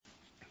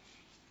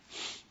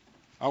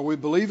Are we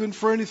believing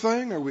for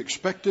anything? Are we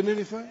expecting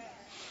anything?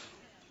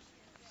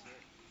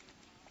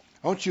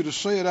 I want you to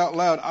say it out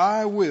loud.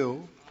 I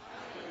will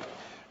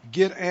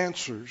get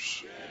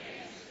answers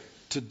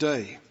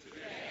today.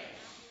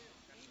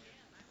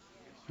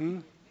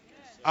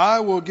 I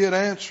will get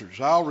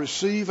answers. I'll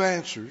receive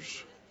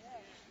answers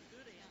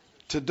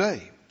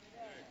today.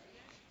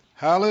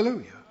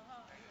 Hallelujah.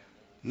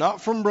 Not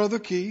from Brother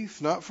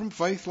Keith, not from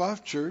Faith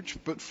Life Church,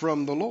 but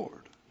from the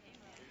Lord.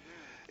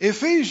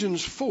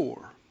 Ephesians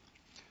 4.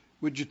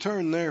 Would you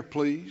turn there,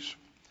 please?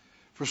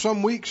 For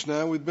some weeks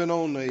now, we've been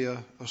on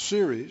a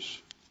series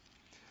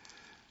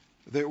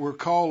that we're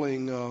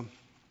calling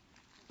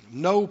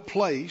No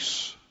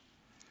Place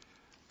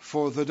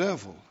for the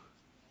Devil.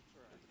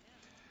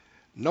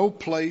 No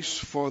place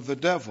for the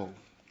devil.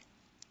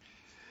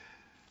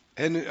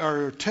 And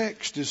our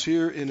text is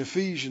here in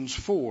Ephesians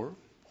 4.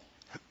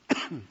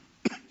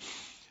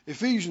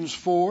 Ephesians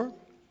 4,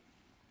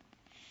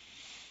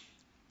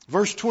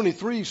 verse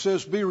 23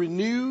 says, be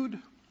renewed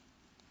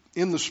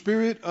in the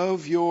spirit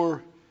of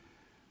your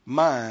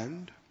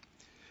mind.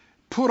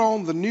 Put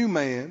on the new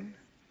man,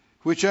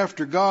 which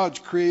after God's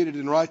created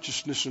in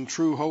righteousness and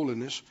true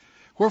holiness.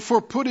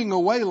 Wherefore, putting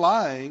away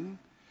lying,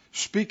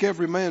 speak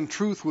every man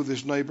truth with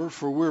his neighbor,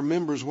 for we're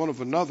members one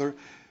of another.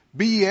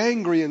 Be ye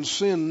angry and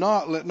sin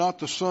not. Let not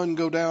the sun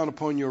go down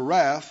upon your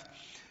wrath.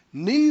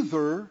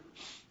 Neither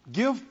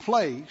give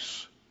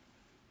place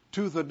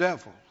to the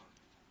devil.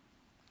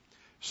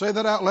 Say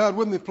that out loud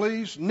with me,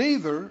 please.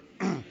 Neither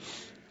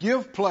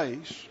give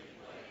place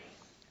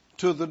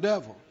to the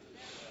devil.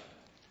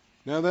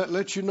 Now that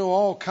lets you know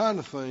all kind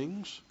of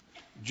things.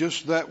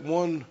 Just that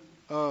one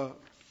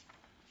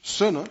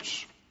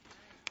sentence,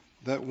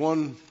 that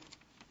one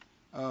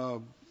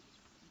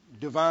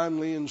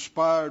divinely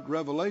inspired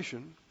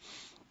revelation.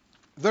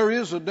 There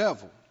is a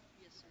devil.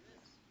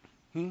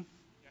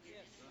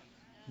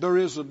 There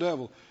is a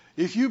devil.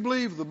 If you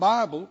believe the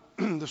Bible,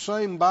 the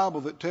same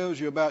Bible that tells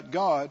you about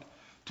God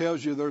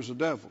tells you there's a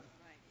devil.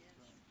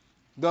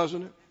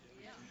 Doesn't it?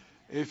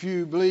 If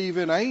you believe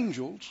in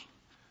angels,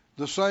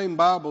 the same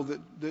Bible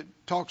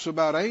that talks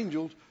about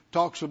angels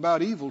talks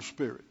about evil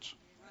spirits.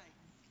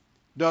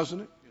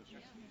 Doesn't it?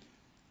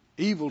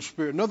 Evil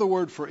spirit. Another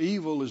word for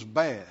evil is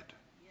bad.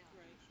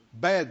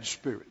 Bad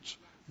spirits.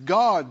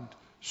 God's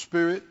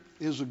spirit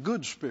is a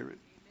good spirit.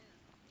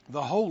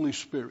 The Holy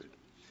Spirit.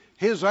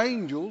 His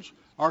angels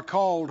are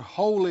called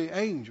holy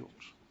angels.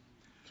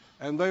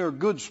 And they are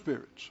good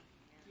spirits.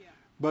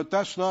 But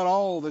that's not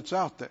all that's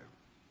out there.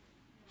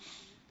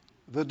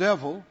 The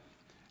devil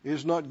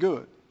is not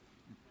good.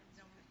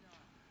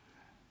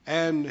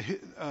 And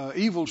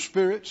evil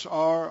spirits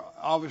are,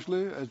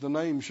 obviously, as the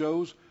name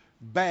shows,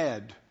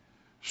 bad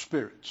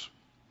spirits.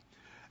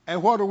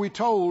 And what are we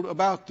told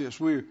about this?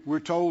 We're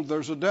told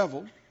there's a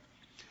devil.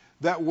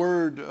 That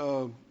word,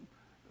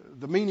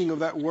 the meaning of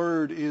that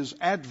word is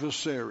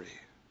adversary,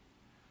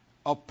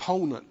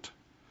 opponent,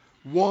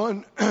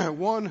 one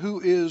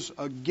who is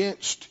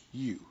against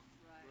you.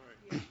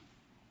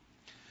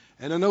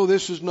 And I know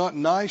this is not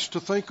nice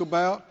to think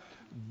about,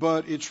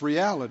 but it's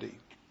reality.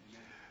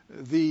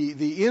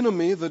 The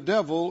enemy, the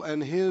devil,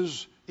 and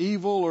his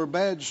evil or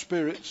bad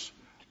spirits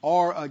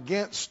are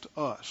against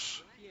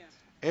us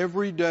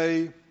every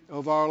day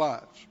of our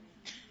lives.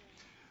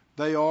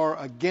 They are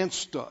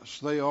against us.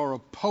 They are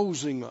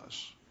opposing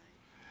us.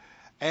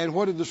 And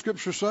what did the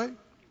scripture say?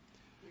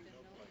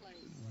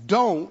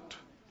 Don't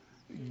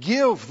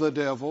give the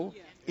devil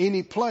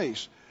any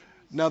place.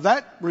 Now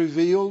that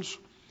reveals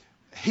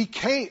he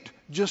can't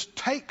just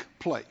take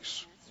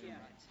place.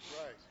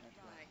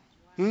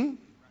 Man,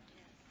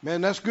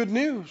 that's good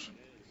news,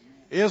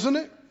 isn't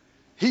it?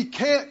 He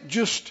can't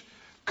just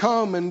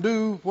come and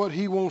do what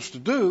he wants to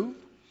do.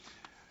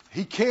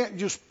 He can't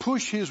just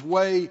push his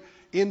way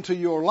into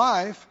your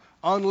life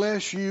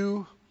unless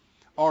you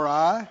or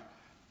I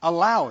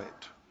allow it.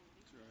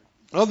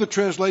 Other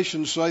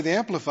translations say, the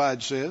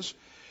Amplified says,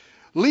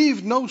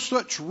 leave no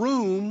such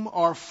room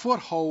or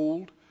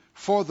foothold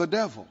for the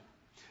devil.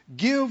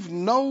 Give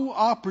no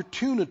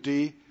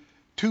opportunity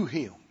to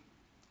him.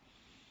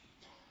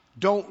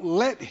 Don't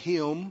let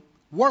him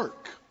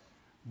work.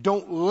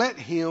 Don't let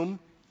him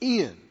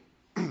in.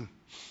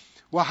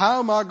 Well, how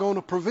am I going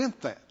to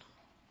prevent that?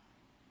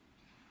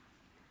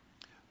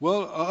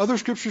 Well, other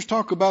scriptures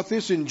talk about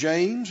this in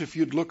James. If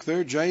you'd look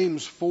there,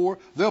 James 4.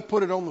 They'll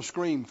put it on the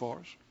screen for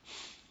us.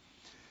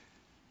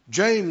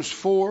 James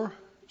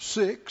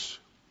 4:6.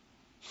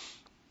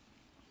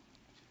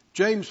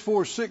 James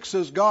 4:6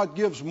 says God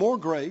gives more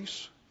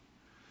grace.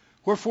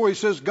 Wherefore he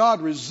says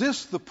God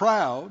resists the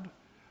proud,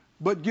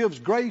 but gives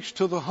grace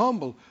to the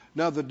humble.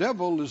 Now the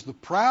devil is the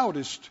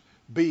proudest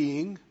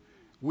being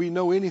we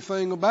know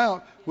anything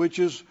about, which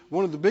is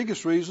one of the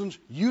biggest reasons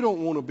you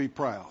don't want to be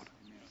proud.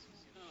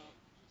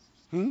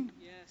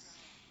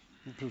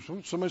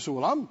 Somebody said,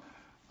 well,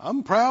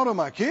 I'm proud of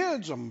my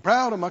kids. I'm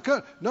proud of my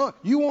cousin. No,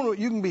 you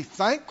can be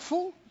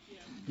thankful.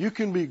 You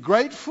can be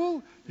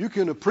grateful. You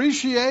can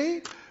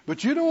appreciate,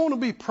 but you don't want to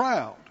be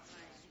proud.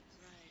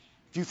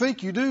 If you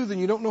think you do, then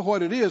you don't know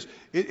what it is.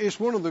 It's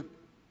one of the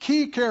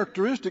key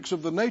characteristics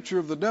of the nature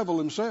of the devil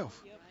himself.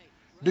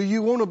 Do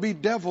you want to be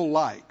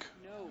devil-like?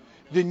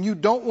 Then you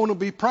don't want to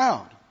be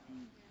proud.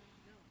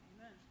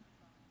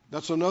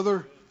 That's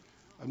another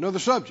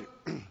subject.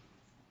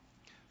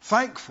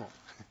 Thankful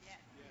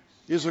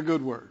is a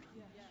good word.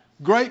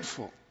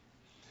 Grateful.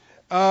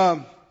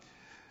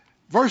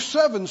 Verse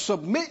 7,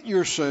 submit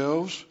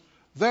yourselves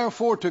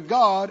therefore to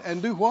God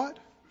and do what?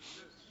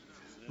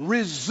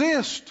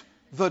 Resist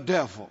the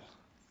devil,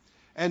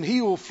 and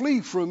he will flee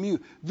from you.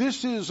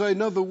 This is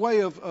another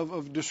way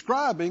of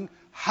describing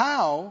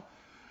how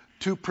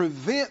to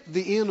prevent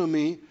the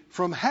enemy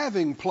from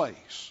having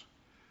place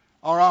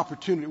or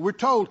opportunity. We're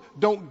told,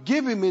 don't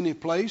give him any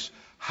place.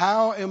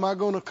 How am I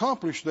going to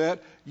accomplish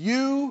that?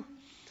 You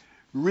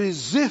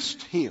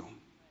resist him.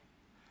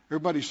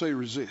 Everybody say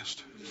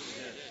resist.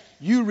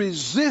 You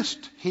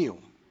resist him.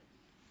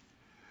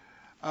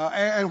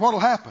 And what will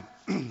happen?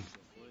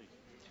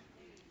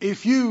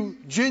 If you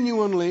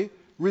genuinely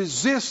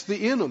resist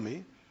the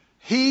enemy,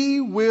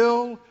 he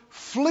will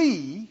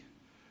flee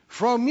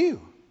from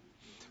you.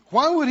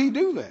 Why would he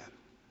do that?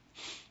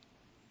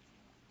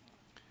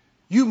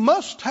 You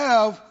must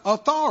have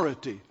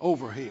authority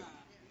over him.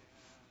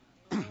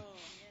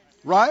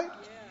 Right?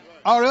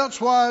 Or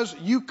elsewise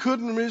you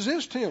couldn't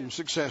resist him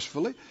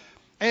successfully.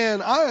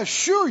 And I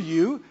assure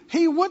you,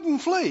 he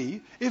wouldn't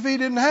flee if he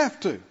didn't have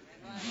to.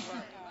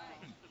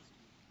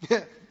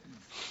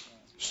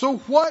 So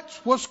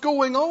what's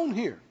going on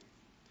here?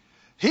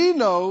 He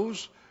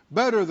knows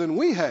better than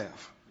we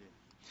have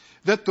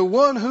that the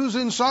one who's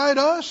inside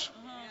us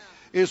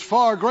is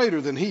far greater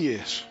than he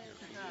is.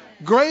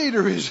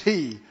 Greater is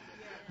he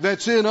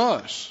that's in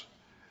us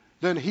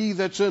than he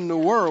that's in the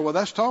world. Well,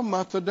 that's talking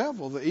about the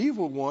devil, the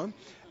evil one.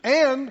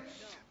 And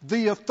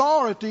the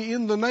authority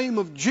in the name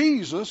of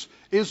Jesus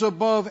is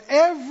above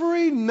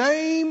every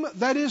name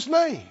that is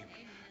named.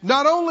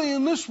 Not only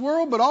in this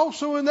world, but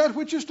also in that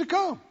which is to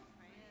come.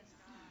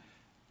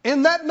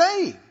 In that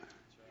name,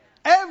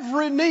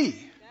 every knee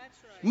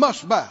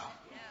must bow.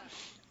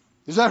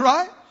 Is that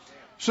right?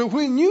 So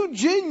when you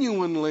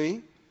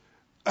genuinely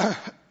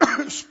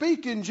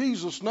speak in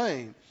Jesus'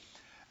 name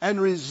and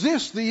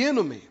resist the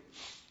enemy,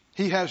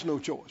 he has no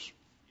choice.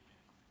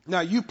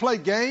 Now, you play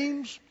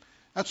games,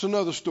 that's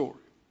another story.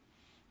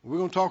 We're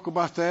going to talk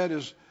about that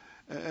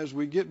as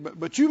we get,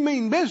 but you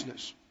mean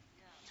business.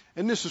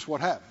 And this is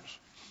what happens.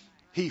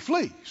 He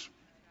flees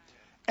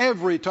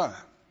every time.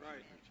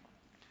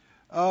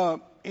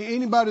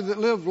 Anybody that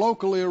lived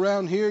locally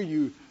around here,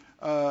 you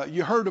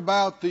heard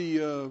about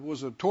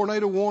was a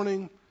tornado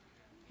warning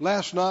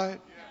last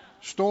night,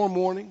 storm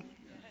warning.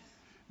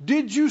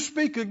 Did you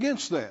speak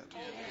against that?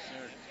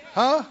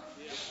 Huh?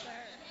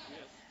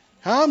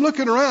 I'm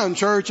looking around,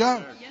 church.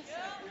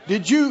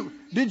 Did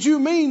you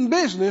mean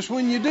business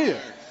when you did?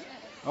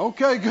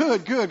 Okay,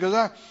 good,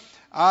 because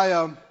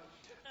I'm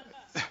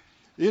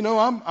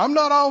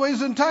not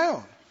always in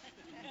town,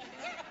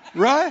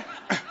 right?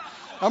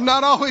 I'm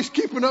not always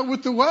keeping up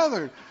with the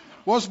weather.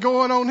 What's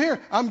going on here?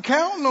 I'm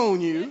counting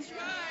on you.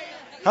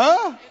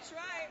 Huh?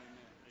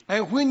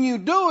 And when you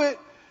do it,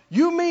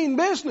 you mean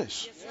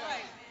business.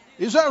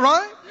 Is that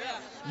right?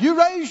 You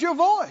raise your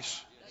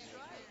voice.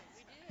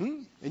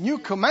 And you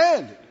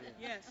command it.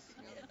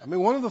 I mean,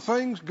 one of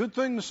the good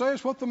thing to say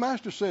is what the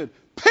Master said.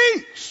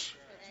 Peace!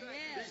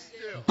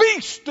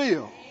 Be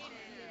still!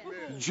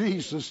 In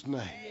Jesus'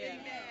 name.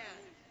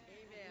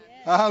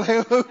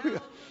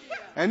 Hallelujah.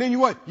 And then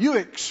you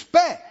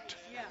expect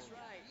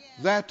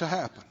that to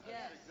happen.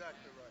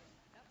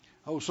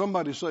 Oh,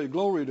 somebody say,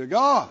 glory to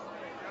God.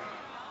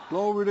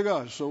 Glory to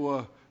God.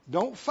 So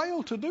don't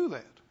fail to do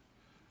that.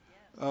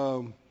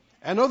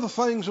 And other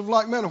things of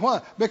like manner.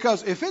 Why?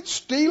 Because if it's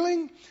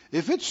stealing,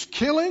 if it's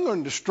killing or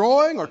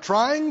destroying or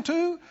trying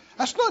to,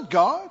 that's not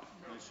God.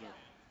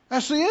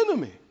 That's the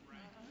enemy.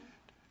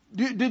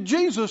 Did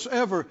Jesus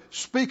ever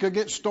speak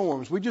against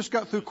storms? We just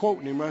got through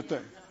quoting him right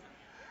there.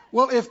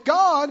 Well, if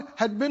God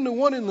had been the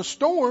one in the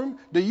storm,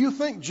 do you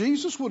think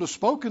Jesus would have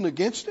spoken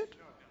against it?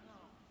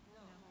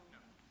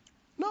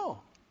 No.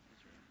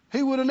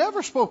 He would have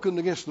never spoken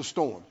against the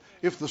storm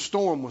if the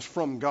storm was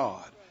from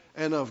God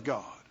and of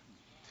God.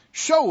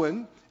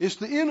 Showing it's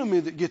the enemy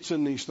that gets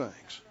in these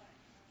things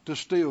to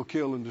steal,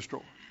 kill, and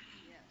destroy.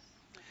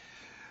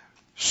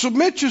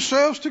 Submit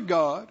yourselves to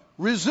God,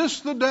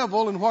 resist the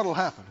devil, and what will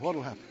happen? What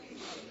will happen?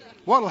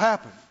 What will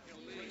happen?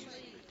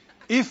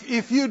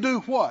 If you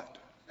do what?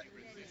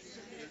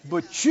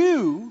 But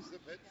you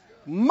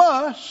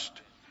must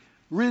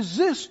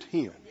resist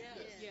him.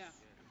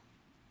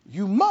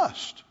 You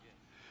must.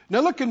 Now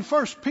look in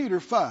 1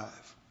 Peter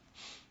 5.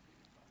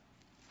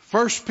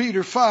 1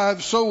 Peter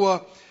 5.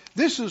 So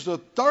this is the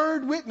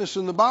third witness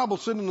in the Bible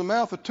said in the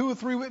mouth of 2 or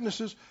 3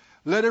 witnesses.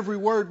 Let every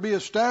word be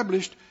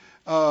established.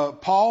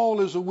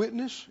 Paul is a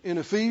witness in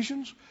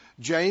Ephesians.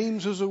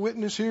 James is a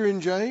witness here in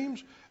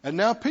James. And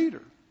now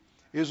Peter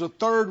is a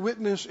third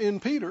witness in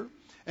Peter.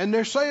 And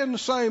they're saying the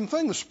same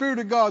thing. The Spirit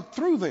of God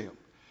through them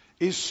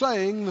is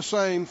saying the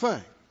same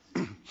thing.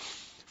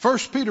 1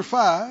 Peter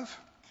 5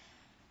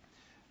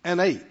 and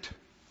 8.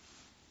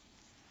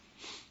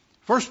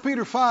 1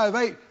 Peter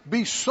 5:8,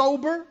 be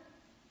sober,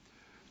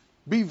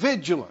 be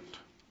vigilant,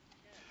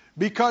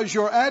 because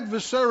your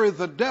adversary,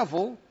 the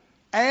devil,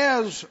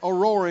 as a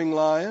roaring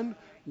lion,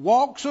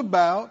 walks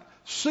about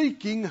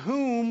seeking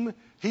whom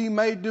he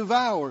may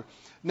devour.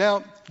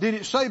 Now, did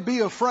it say be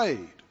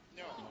afraid?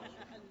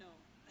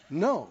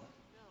 No.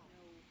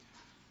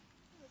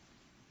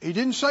 He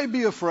didn't say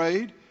be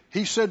afraid.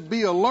 He said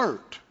be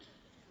alert.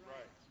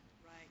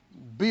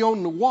 Be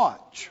on the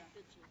watch.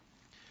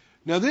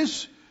 Now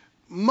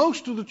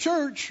most of the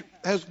church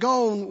has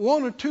gone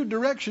one or two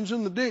directions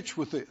in the ditch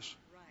with this.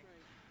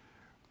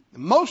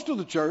 Most of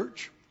the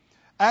church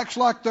acts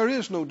like there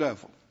is no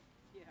devil.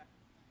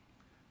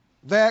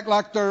 They act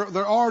like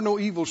there are no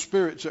evil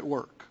spirits at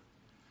work.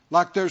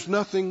 Like there's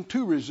nothing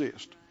to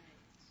resist.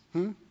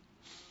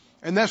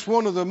 And that's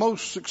one of the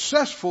most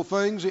successful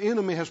things the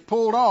enemy has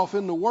pulled off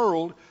in the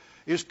world,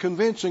 is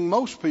convincing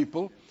most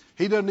people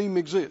he doesn't even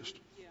exist.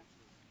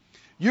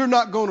 You're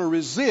not going to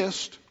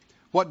resist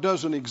what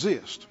doesn't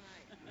exist.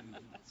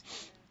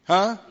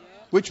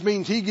 Which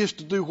means he gets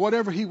to do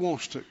whatever he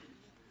wants to,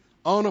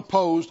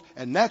 unopposed,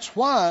 and that's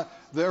why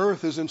the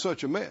earth is in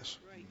such a mess.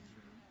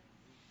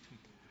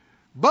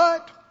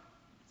 But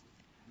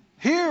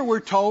here we're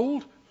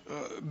told,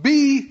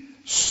 be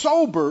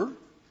sober.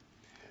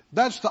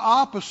 That's the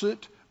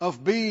opposite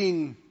of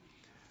being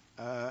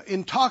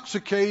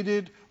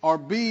intoxicated or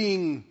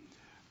being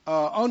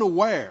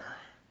unaware,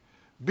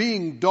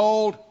 being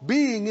dulled,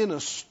 being in a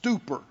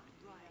stupor.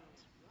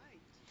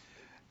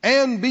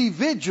 And be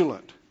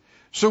vigilant.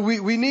 So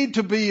we need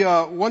to be,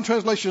 one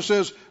translation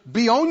says,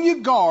 be on your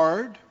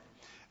guard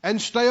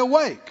and stay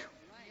awake.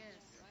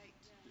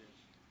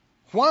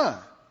 Why?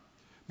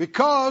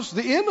 Because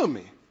the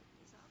enemy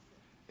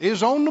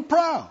is on the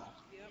prowl.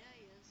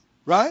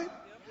 Right?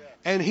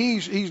 And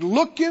he's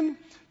looking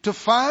to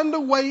find a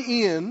way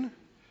in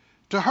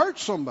to hurt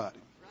somebody.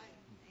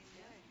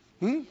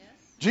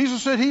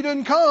 Jesus said he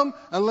didn't come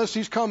unless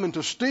he's coming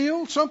to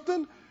steal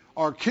something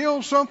or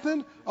kill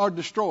something or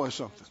destroy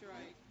something.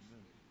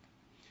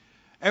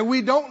 And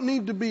we don't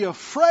need to be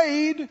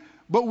afraid,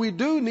 but we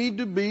do need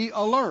to be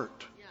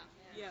alert.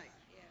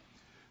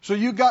 So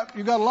you got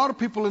a lot of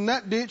people in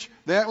that ditch,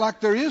 they act like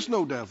there is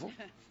no devil.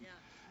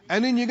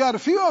 And then you got a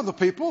few other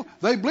people,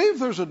 they believe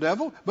there's a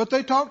devil, but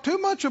they talk too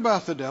much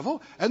about the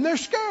devil, and they're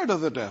scared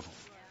of the devil.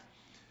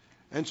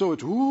 And so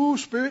it's, ooh,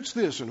 spirits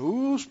this, and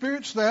ooh,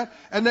 spirits that.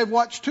 And they've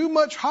watched too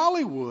much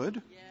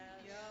Hollywood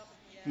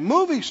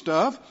movie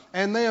stuff,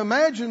 and they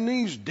imagine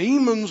these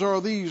demons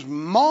are these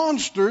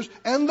monsters,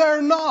 and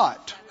they're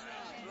not.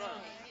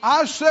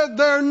 I said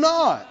they're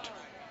not.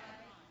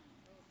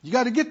 You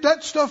got to get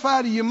that stuff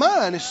out of your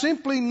mind. It's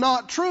simply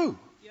not true.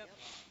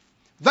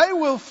 They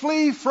will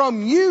flee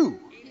from you,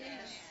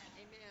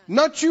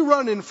 not you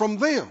running from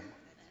them.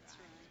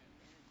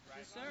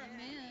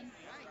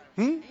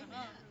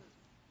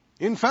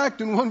 In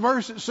fact, in one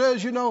verse it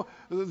says,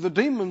 the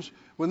demons,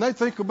 when they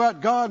think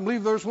about God and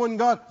believe there's one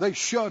God, they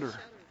shudder.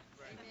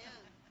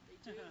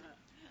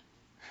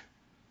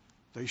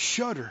 They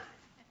shudder.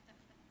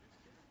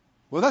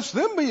 Well, that's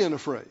them being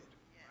afraid,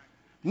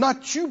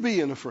 not you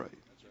being afraid.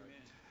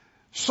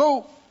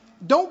 So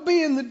don't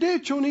be in the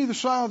ditch on either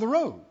side of the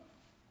road.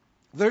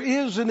 There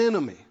is an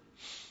enemy.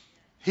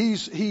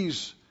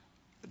 He's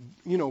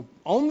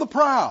on the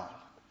prowl,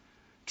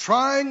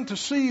 trying to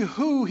see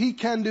who he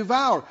can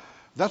devour.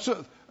 That's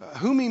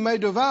whom he may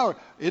devour.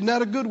 Isn't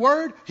that a good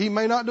word? He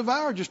may not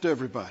devour just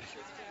everybody.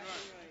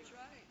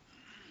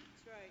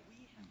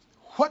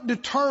 What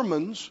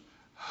determines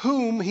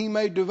whom he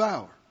may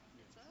devour?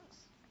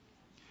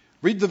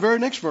 Read the very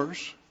next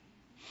verse.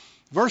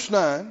 Verse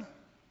 9.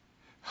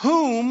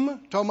 Whom,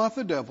 talking about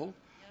the devil,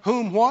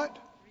 whom what?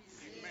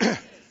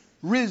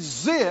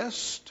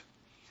 Resist,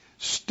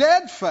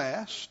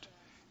 steadfast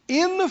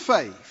in the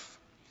faith.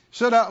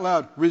 Said out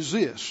loud,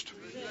 resist.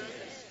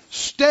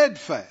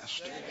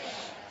 Steadfast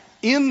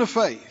in the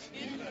faith.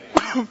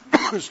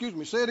 Excuse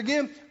me, say it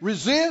again.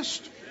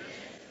 Resist,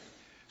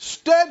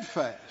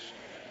 steadfast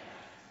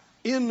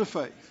in the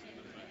faith.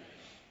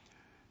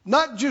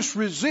 Not just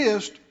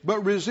resist,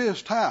 but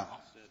resist how?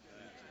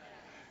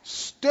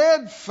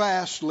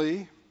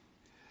 Steadfastly.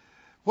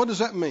 What does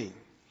that mean?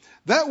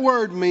 That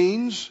word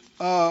means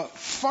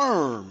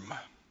firm,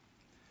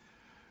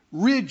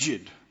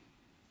 rigid,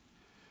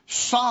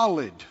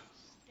 solid,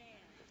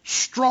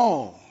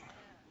 strong.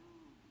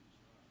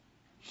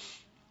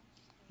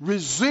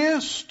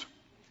 Resist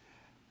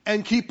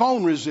and keep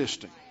on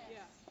resisting.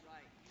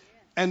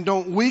 And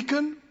don't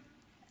weaken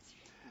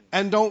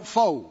and don't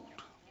fold.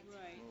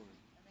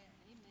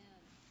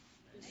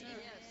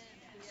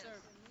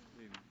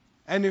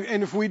 And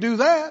if we do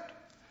that,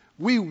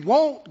 we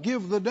won't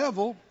give the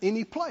devil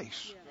any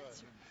place.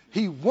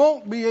 He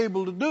won't be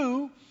able to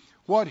do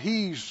what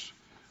he's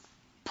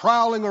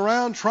prowling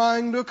around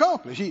trying to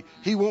accomplish.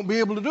 He won't be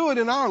able to do it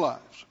in our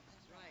lives.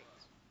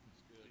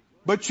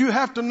 But you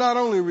have to not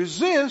only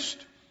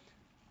resist,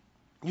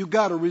 you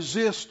got to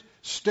resist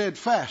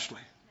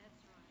steadfastly.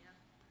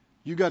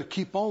 You got to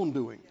keep on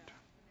doing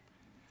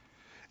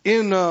it.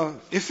 In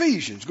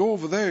Ephesians, go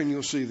over there and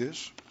you'll see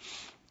this.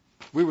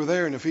 We were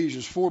there in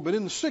Ephesians 4, but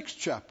in the 6th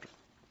chapter.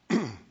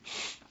 I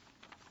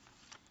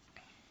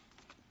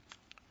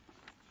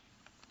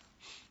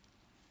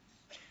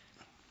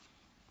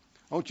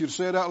want you to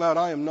say it out loud.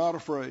 I am not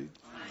afraid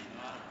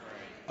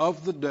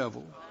of the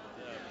devil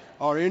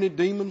or any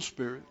demon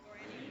spirit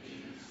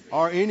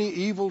or any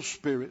evil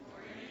spirit.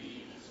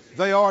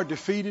 They are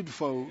defeated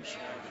foes.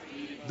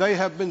 They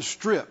have been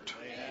stripped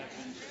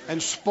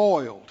and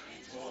spoiled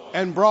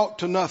and brought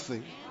to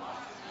nothing.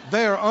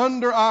 They are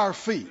under our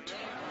feet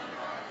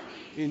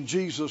in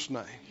Jesus'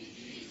 name.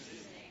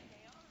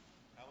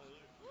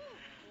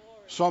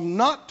 So I'm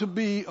not to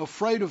be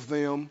afraid of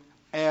them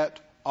at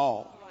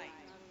all.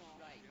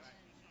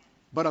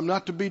 But I'm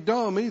not to be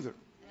dumb either.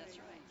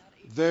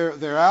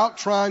 They're out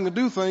trying to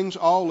do things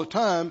all the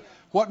time.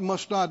 What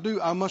must I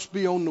do? I must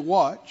be on the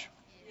watch,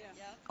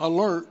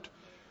 alert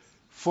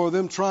for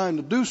them trying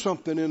to do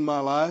something in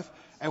my life.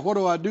 And what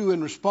do I do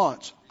in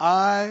response?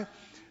 I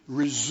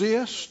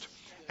resist,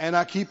 and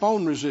I keep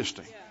on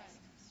resisting.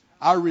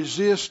 I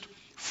resist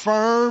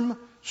firm,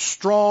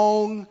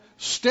 strong,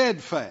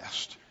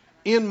 steadfast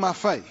in my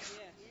faith.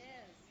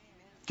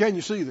 Can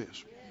you see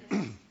this?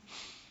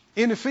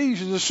 In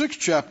Ephesians, the 6th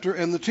chapter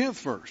and the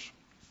 10th verse,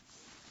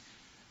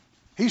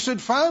 he said,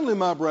 finally,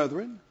 my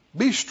brethren,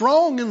 be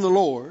strong in the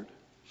Lord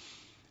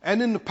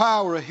and in the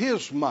power of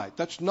His might.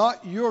 That's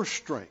not your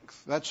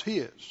strength. That's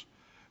His.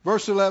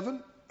 Verse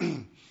 11,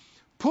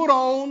 put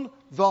on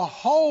the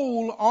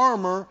whole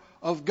armor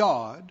of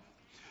God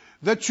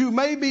that you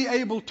may be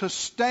able to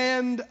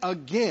stand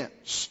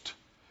against.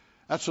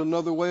 That's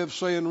another way of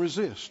saying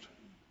resist.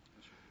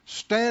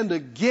 Stand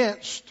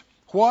against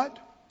what?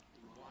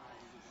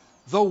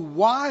 The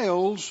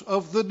wiles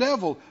of the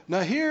devil.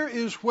 Now here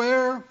is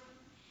where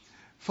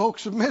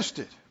folks have missed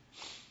it.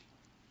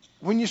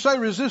 When you say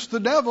resist the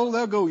devil,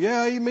 they'll go,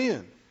 yeah,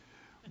 amen.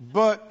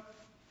 But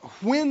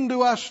when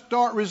do I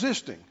start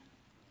resisting?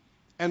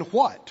 And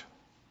what?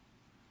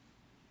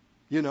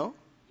 You know?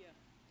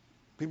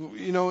 People,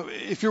 you know,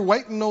 if you're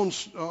waiting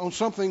on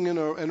something in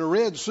a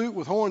red suit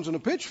with horns and a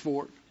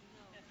pitchfork,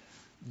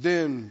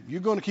 then you're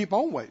going to keep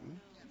on waiting.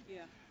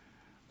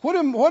 What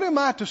am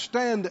I to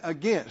stand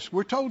against?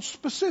 We're told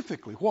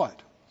specifically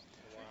what?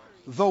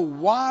 The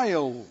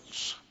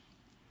wiles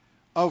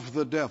of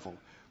the devil.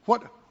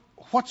 What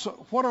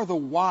are the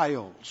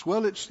wiles?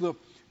 Well, it's the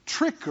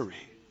trickery,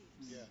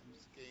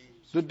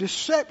 the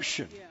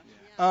deception.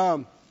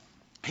 The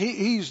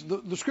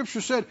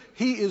scripture said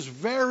he is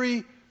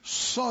very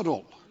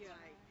subtle.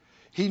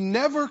 He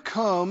never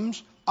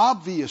comes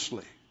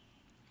obviously.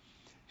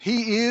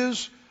 He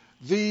is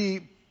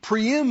the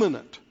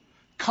preeminent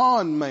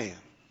con man.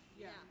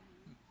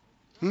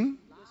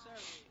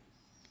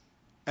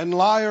 And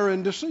liar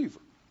and deceiver.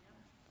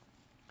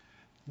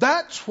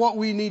 That's what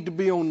we need to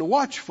be on the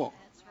watch for.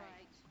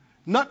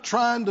 Not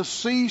trying to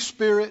see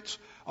spirits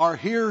or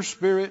hear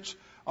spirits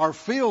or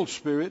feel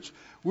spirits.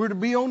 We're to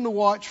be on the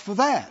watch for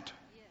that.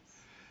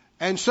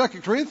 And 2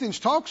 Corinthians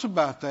talks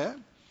about that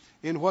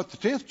in the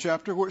 10th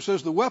chapter, where it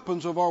says the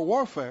weapons of our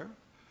warfare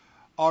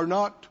are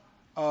not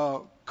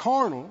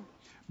carnal,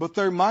 but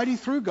they're mighty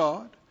through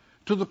God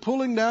to the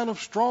pulling down of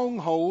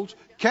strongholds,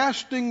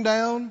 casting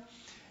down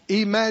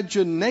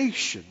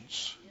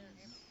imaginations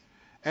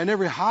and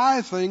every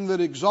high thing that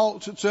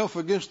exalts itself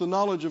against the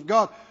knowledge of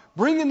God,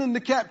 bringing into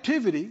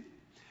captivity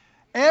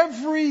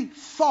every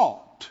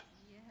thought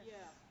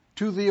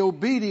to the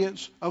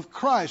obedience of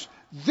Christ.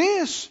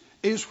 This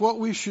is what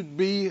we should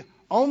be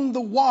on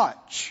the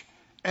watch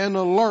and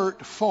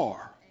alert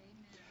for.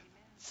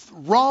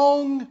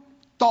 Wrong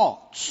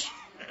thoughts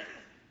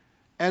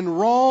and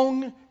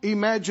wrong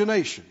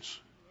imaginations.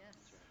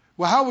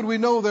 Well, how would we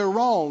know they're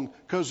wrong?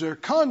 Because they're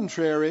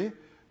contrary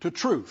to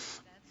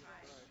truth.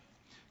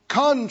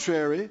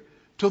 Contrary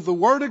to the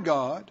Word of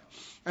God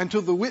and to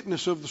the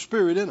witness of the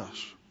Spirit in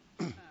us.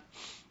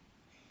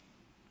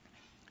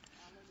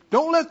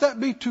 Don't let that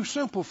be too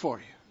simple for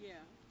you.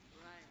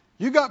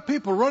 You got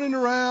people running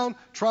around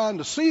trying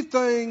to see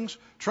things,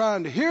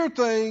 trying to hear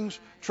things,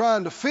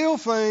 trying to feel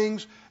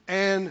things,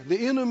 and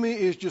the enemy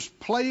is just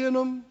playing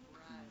them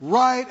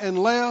right and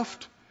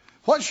left.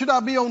 What should I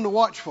be on the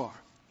watch for?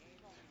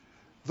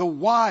 The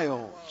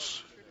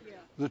wiles,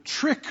 the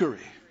trickery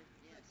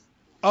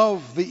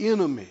of the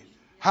enemy.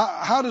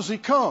 How does he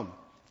come?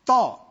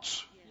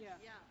 Thoughts,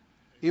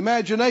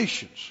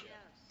 imaginations,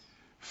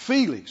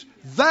 feelings.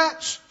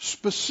 That's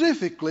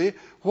specifically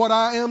what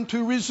I am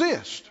to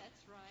resist.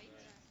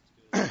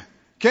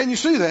 Can you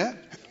see that?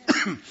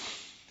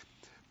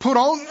 Put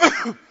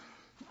on,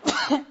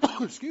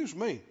 excuse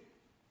me,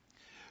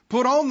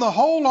 put on the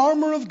whole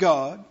armor of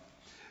God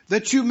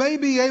that you may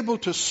be able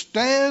to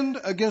stand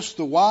against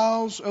the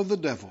wiles of the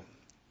devil.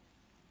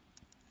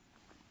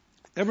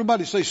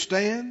 Everybody say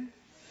stand.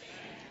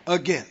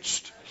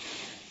 Against.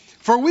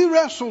 For we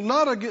wrestle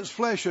not against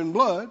flesh and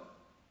blood,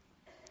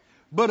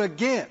 but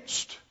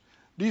against.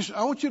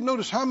 I want you to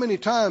notice how many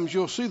times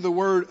you'll see the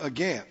word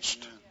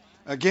against.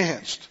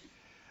 Against.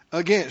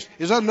 Against.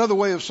 Is that another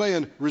way of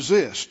saying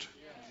resist?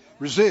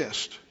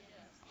 Resist.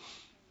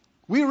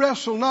 We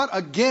wrestle not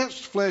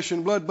against flesh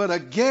and blood, but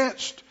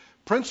against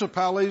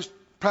principalities,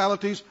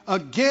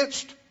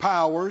 against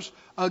powers,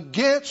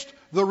 against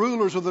the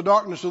rulers of the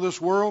darkness of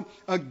this world,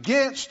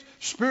 against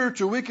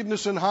spiritual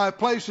wickedness in high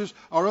places,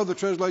 or other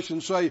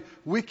translations say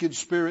wicked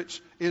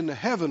spirits in the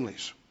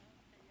heavenlies.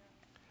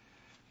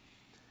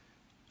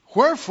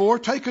 Wherefore,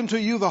 take unto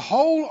you the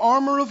whole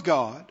armor of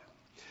God,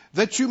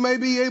 that you may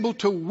be able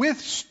to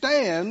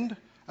withstand.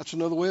 That's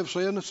another way of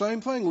saying the same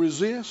thing.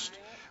 Resist.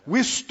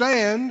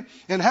 Withstand,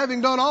 and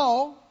having done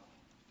all,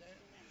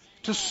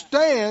 to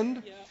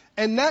stand.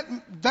 And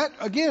that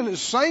again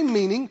is same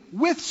meaning,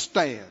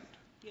 withstand.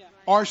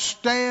 Or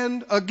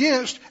stand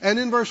against. And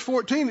in verse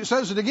 14 it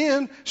says it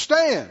again,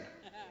 stand.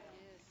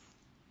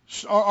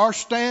 Or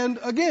stand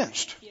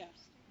against.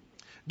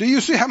 Do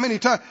you see how many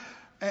times?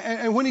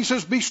 And when he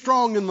says be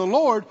strong in the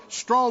Lord,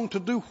 strong to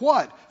do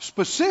what?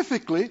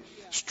 Specifically,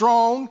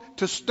 strong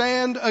to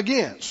stand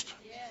against.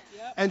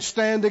 And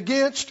stand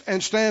against,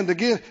 and stand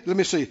against. Let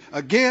me see.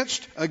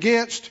 Against,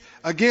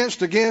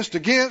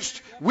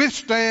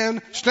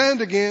 withstand,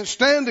 stand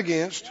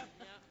against.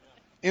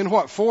 In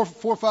what? Four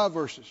or five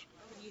verses.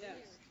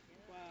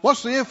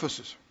 What's the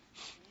emphasis?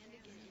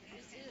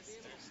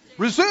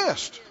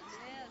 Resist.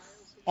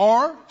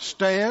 Or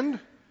stand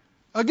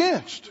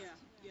against.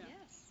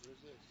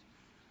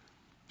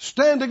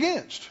 Stand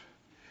against.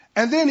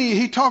 And then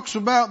he talks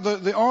about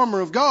the armor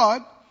of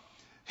God.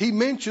 He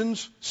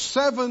mentions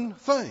 7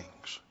 things.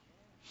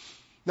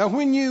 Now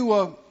when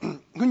you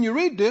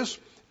read this,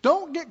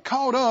 don't get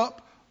caught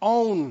up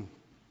on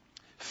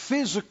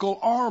physical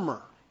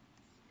armor.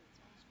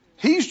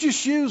 He's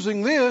just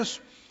using this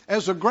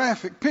as a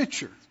graphic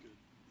picture.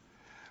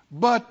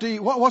 But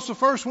what's the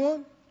first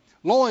one?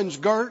 Loins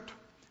girt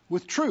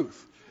with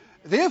truth.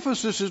 The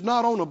emphasis is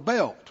not on a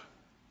belt.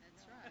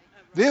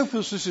 The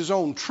emphasis is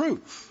on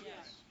truth.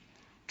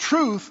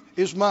 Truth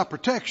is my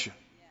protection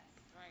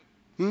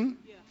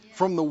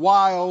from the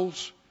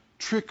wiles,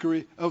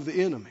 trickery of the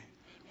enemy.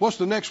 What's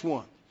the next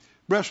one?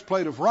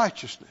 Breastplate of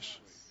righteousness.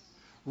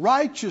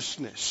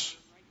 Righteousness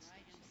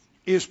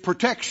is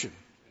protection.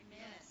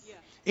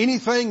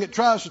 Anything that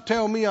tries to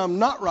tell me I'm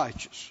not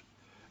righteous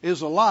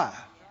is a lie.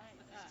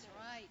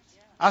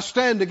 I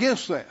stand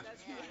against that.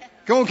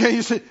 Come on, can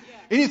you see?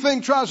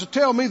 Anything tries to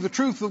tell me the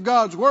truth of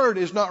God's word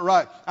is not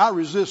right, I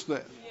resist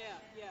that.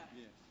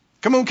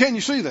 Come on, can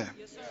you see that?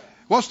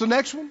 What's the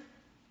next one?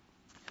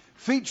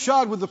 Feet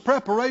shod with the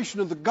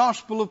preparation of the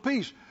gospel of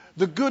peace.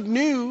 The good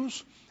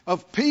news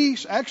of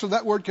peace. Actually,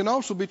 that word can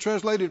also be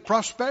translated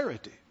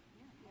prosperity.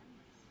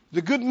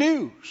 The good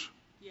news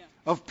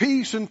of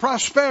peace and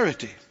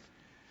prosperity.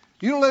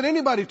 You don't let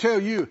anybody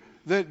tell you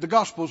that the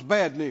gospel is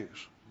bad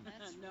news.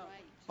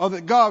 Or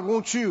that God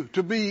wants you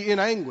to be in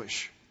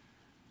anguish.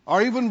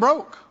 Or even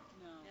broke.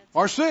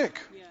 Or sick.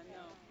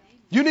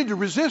 You need to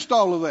resist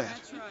all of that.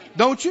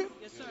 Don't you?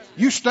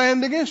 You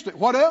stand against it.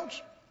 What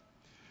else?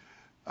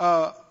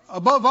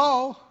 Above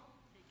all,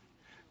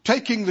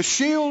 taking the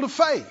shield of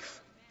faith.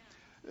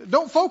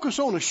 Don't focus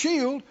on a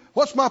shield.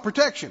 What's my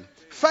protection?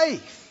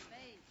 Faith.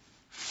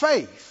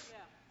 Faith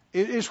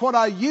is what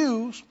I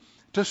use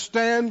to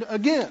stand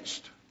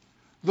against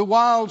the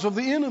wiles of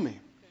the enemy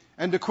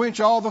and to quench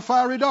all the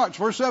fiery darts.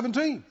 Verse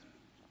 17.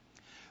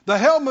 The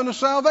helmet of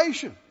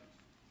salvation.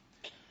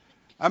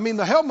 I mean,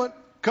 the helmet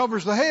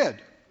covers the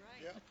head.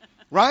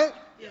 Right?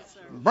 Yes, sir.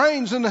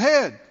 Brains in the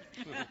head.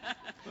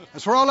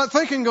 That's where all that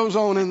thinking goes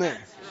on in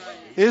there.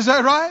 Is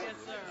that right? Yes,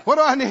 sir. What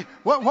do I need?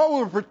 What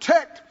will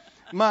protect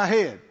my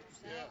head?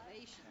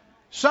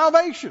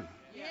 Salvation.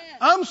 Yes.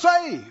 I'm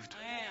saved.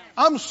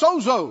 I'm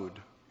sozoed.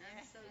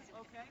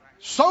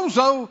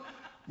 Sozo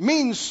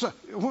means,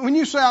 when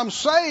you say I'm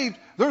saved,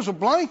 there's a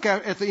blank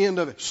at the end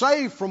of it.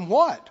 Saved from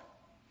what?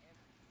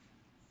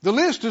 The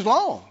list is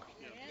long.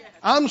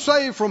 I'm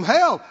saved from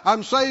hell.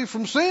 I'm saved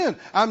from sin.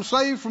 I'm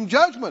saved from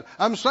judgment.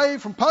 I'm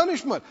saved from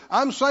punishment.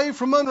 I'm saved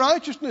from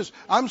unrighteousness.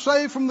 I'm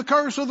saved from the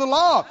curse of the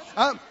law.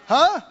 Yes,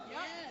 sir.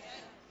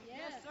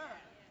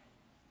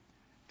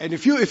 And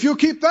if you'll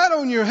keep that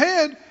on your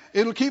head,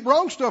 it'll keep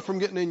wrong stuff from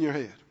getting in your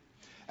head.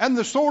 And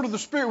the sword of the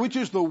Spirit, which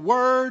is the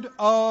Word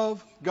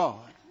of God.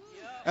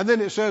 And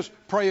then it says,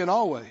 praying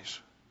always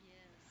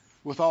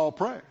with all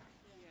prayer.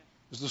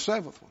 Is the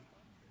 7th one.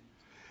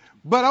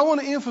 But I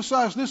want to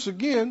emphasize this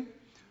again.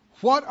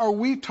 What are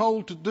we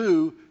told to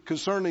do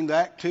concerning the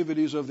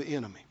activities of the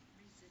enemy?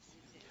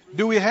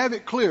 Do we have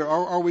it clear,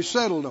 or are we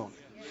settled on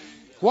it?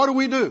 What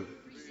do?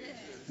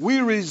 We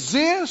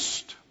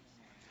resist.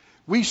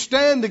 We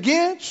stand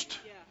against.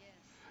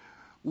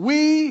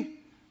 We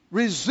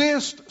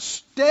resist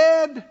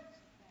steadfastly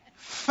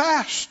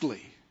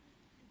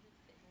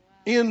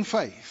in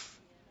faith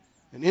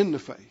and in the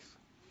faith.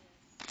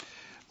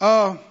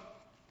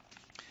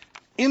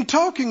 In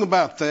talking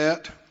about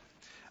that,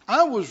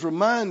 I was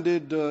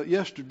reminded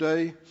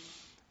yesterday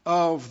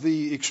of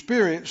the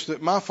experience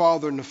that my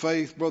father in the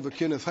faith, Brother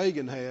Kenneth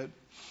Hagin, had.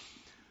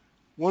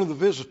 One of the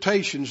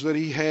visitations that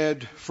he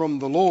had from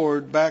the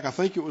Lord back, I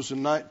think it was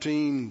in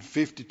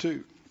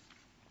 1952,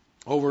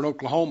 over in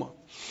Oklahoma.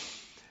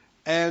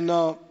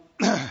 And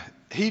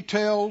he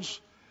tells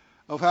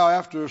of how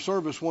after a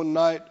service one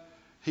night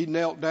he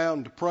knelt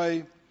down to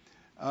pray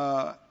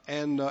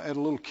and at a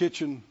little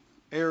kitchen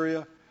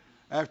area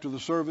after the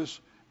service.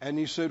 And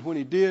he said when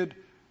he did,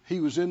 he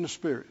was in the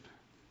Spirit.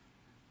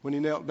 When he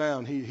knelt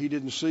down, he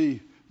didn't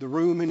see the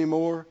room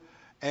anymore,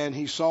 and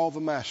he saw the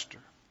Master.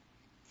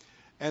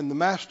 And the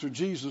Master,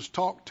 Jesus,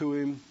 talked to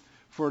him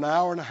for an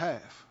hour and a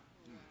half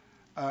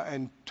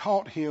and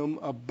taught him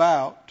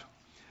about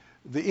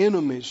the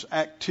enemy's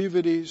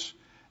activities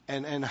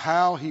and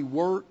how he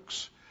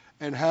works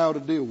and how to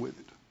deal with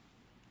it.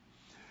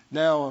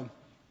 Now,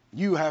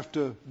 you have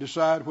to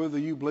decide whether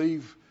you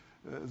believe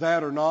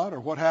that or not, or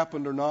what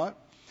happened or not.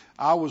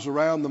 I was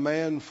around the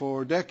man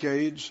for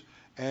decades,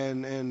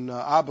 and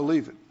I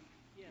believe it.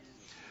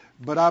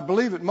 But I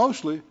believe it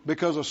mostly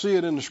because I see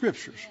it in the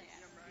Scriptures.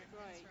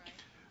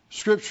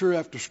 Scripture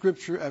after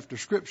Scripture after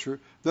Scripture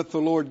that the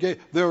Lord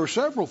gave. There were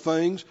several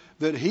things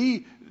that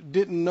he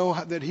didn't know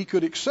that he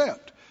could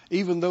accept,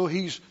 even though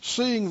he's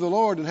seeing the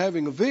Lord and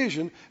having a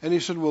vision. And he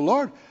said, well,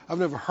 Lord, I've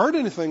never heard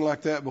anything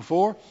like that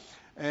before.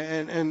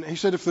 And he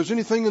said, if there's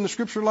anything in the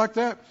Scripture like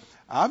that,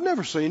 I've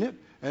never seen it.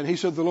 And he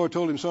said, the Lord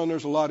told him, son,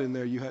 there's a lot in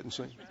there you hadn't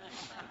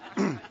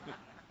seen.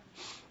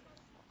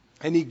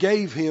 And he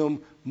gave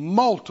him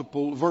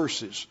multiple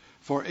verses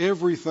for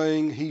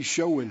everything he's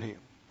showing him.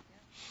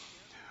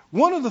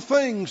 One of the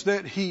things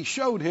that he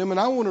showed him, and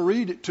I want to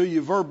read it to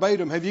you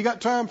verbatim. Have you got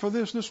time for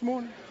this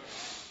morning?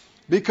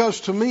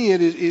 Because to me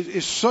it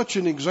is such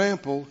an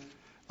example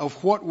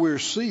of what we're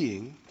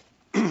seeing.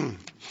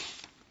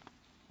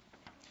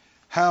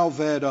 How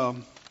that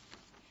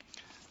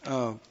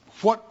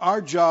what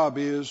our job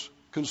is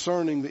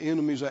concerning the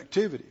enemy's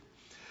activity.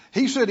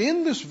 He said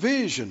in this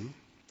vision,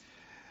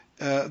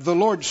 the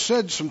Lord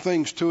said some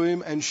things to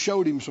him and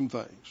showed him some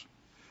things.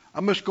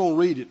 I'm just going to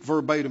read it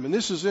verbatim. And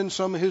this is in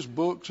some of his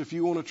books. If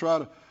you want to try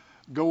to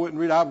go and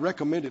read it, I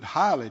recommend it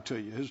highly to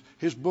you.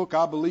 His book,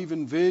 I Believe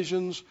in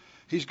Visions,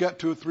 he's got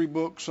 2 or 3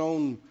 books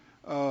on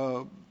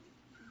the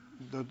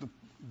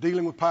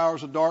dealing with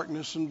powers of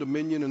darkness and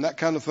dominion and that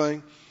kind of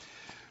thing.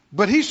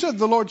 But he said,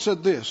 the Lord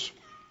said this.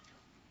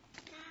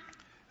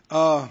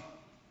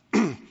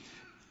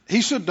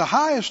 He said, the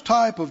highest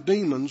type of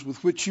demons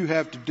with which you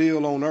have to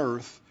deal on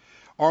earth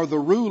are the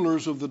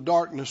rulers of the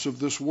darkness of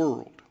this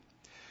world.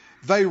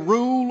 They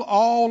rule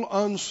all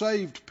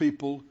unsaved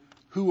people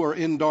who are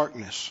in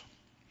darkness.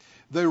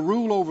 They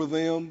rule over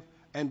them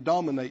and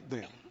dominate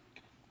them.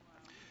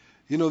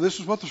 You know,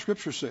 this is what the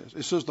Scripture says.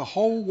 It says the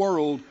whole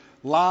world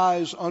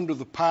lies under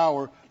the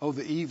power of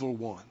the evil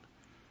one.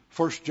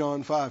 1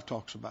 John 5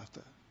 talks about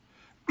that.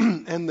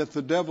 And that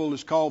the devil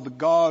is called the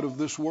god of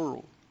this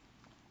world.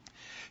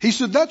 He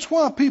said that's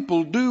why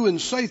people do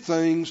and say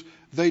things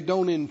they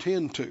don't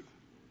intend to.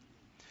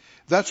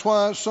 That's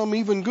why some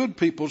even good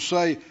people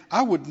say,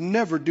 I would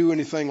never do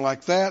anything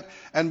like that.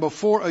 And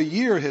before a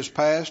year has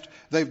passed,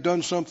 they've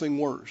done something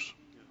worse.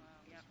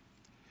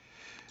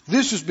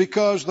 This is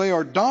because they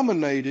are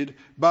dominated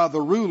by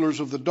the rulers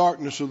of the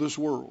darkness of this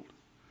world.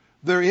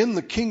 They're in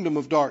the kingdom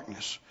of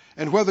darkness.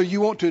 And whether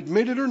you want to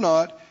admit it or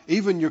not,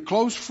 even your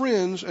close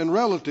friends and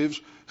relatives,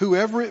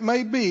 whoever it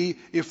may be,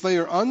 if they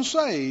are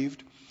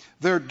unsaved,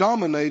 they're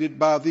dominated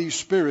by these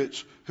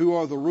spirits who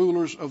are the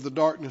rulers of the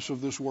darkness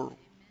of this world.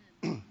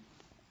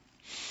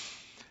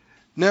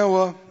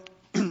 Now,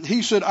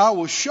 he said, I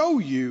will show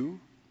you.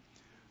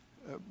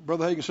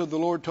 Brother Hagin said the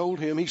Lord told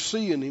him, he's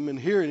seeing him and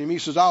hearing him. He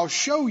says, I'll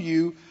show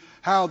you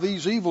how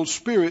these evil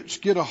spirits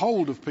get a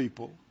hold of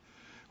people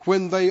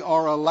when they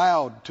are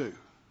allowed to.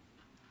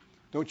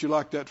 Don't you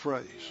like that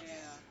phrase? Yeah.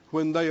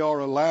 When they are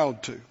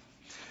allowed to.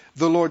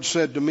 The Lord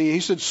said to me, he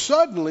said,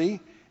 suddenly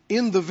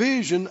in the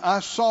vision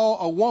I saw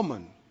a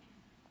woman.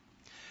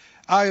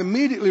 I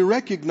immediately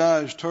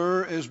recognized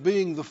her as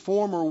being the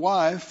former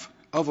wife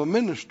of a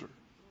minister.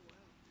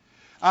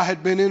 I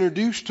had been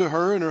introduced to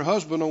her and her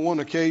husband on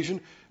one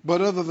occasion, but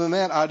other than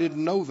that, I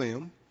didn't know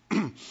them.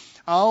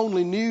 I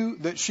only knew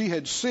that she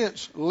had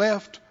since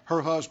left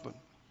her husband.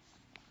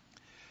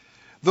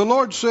 The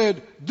Lord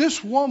said,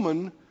 this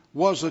woman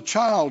was a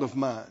child of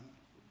mine.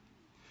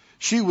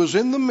 She was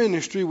in the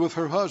ministry with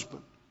her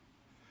husband.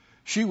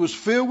 She was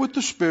filled with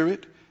the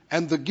Spirit,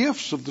 and the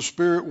gifts of the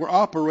Spirit were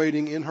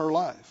operating in her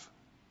life.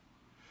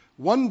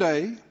 One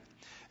day,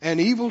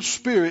 an evil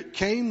spirit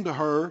came to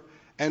her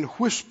and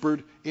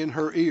whispered in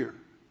her ear.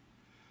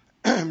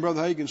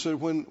 Brother Hagin said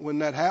when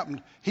that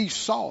happened, he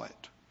saw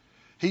it.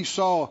 He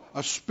saw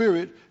a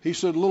spirit, he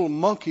said a little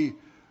monkey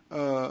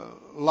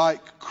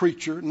like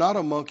creature, not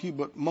a monkey,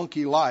 but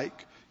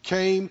monkey-like,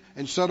 came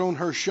and sat on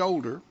her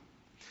shoulder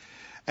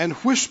and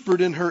whispered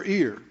in her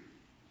ear,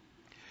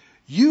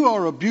 you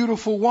are a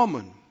beautiful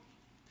woman.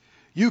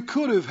 You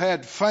could have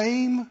had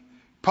fame,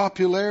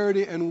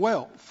 popularity, and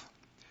wealth,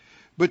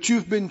 but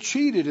you've been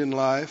cheated in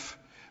life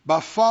by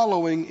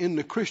following in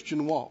the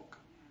Christian walk.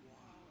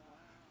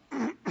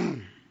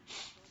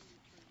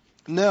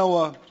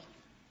 Now,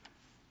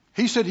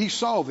 he said he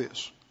saw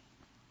this.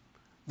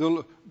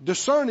 The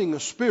discerning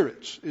of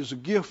spirits is a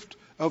gift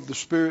of the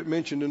Spirit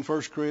mentioned in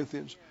 1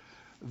 Corinthians.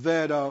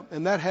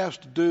 and that has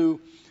to do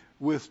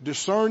with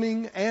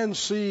discerning and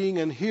seeing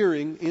and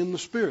hearing in the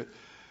Spirit.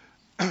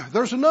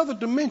 There's another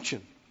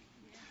dimension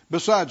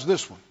besides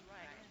this one.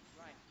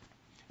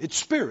 It's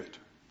spirit.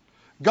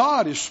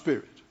 God is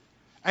spirit.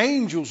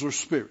 Angels are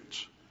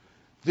spirits.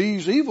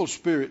 These evil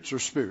spirits are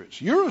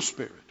spirits. You're a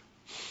spirit.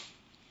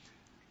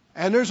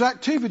 And there's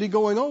activity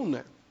going on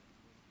there.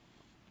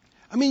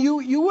 I mean,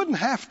 you wouldn't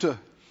have to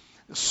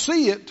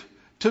see it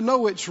to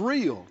know it's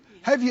real.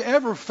 Have you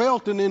ever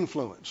felt an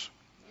influence?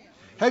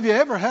 Have you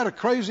ever had a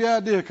crazy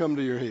idea come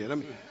to your head? I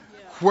mean,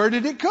 where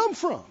did it come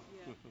from?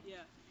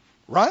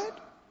 Right?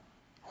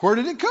 Where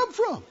did it come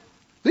from?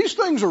 These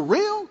things are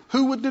real.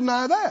 Who would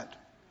deny that?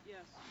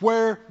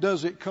 Where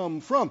does it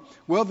come from?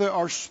 Well, there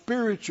are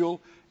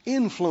spiritual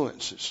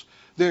influences.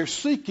 They're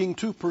seeking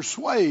to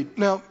persuade.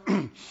 Now,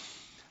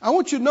 I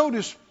want you to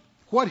notice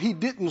what he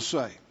didn't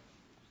say.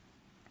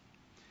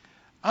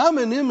 I'm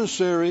an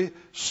emissary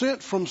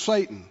sent from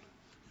Satan.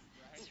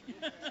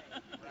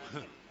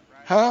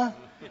 Huh?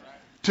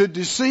 To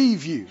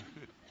deceive you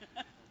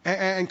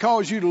and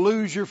cause you to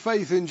lose your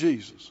faith in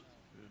Jesus.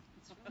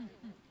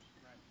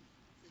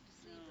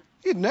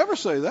 He'd never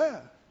say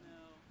that.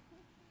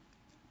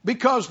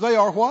 Because they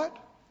are what?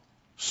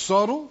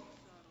 Subtle.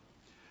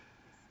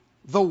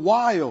 The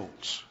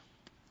wiles.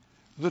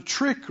 The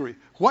trickery.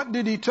 What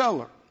did he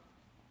tell her?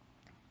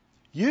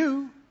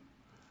 You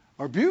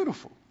are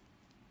beautiful.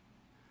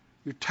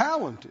 You're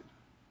talented.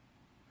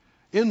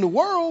 In the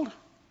world,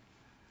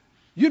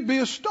 you'd be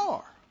a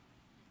star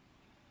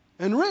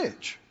and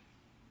rich.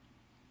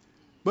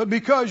 But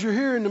because you're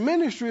here in the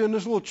ministry in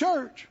this little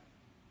church,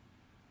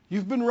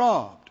 you've been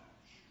robbed.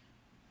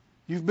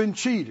 You've been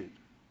cheated.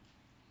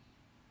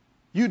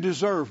 You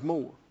deserve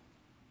more.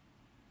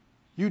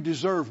 You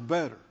deserve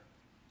better.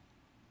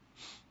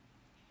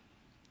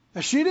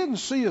 Now, she didn't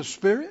see a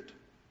spirit.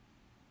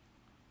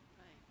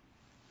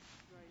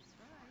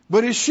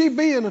 But is she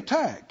being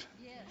attacked?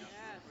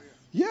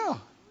 Yeah.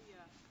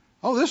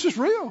 Oh, this is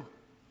real.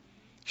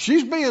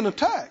 She's being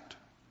attacked.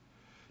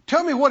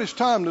 Tell me what it's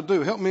time to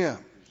do. Help me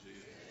out.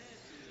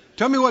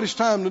 Tell me what it's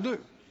time to do.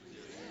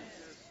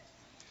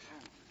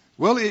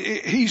 Well,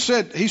 he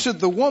said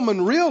the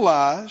woman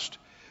realized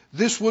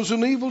this was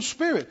an evil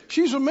spirit.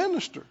 She's a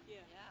minister.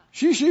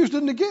 She's used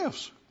in the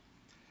gifts.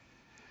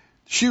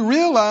 She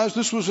realized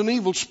this was an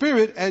evil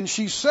spirit, and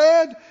she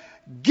said,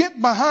 "Get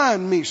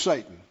behind me,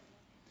 Satan."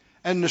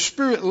 And the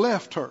spirit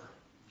left her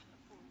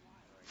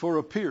for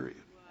a period.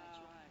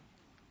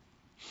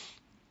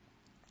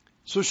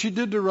 So she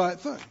did the right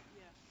thing.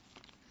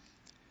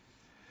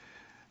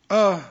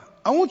 I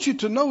want you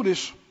to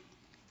notice,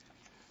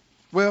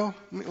 well,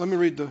 let me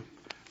read the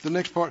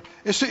next part.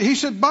 He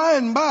said, by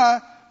and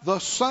by, the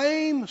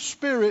same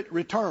spirit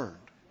returned.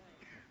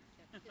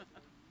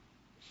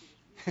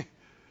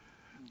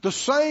 The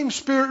same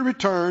spirit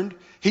returned.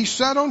 He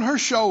sat on her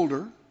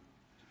shoulder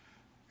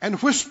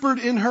and whispered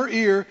in her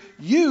ear,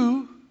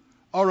 "You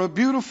are a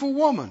beautiful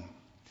woman,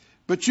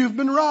 but you've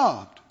been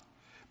robbed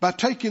by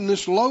taking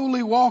this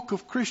lowly walk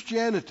of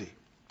Christianity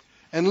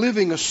and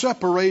living a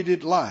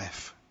separated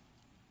life."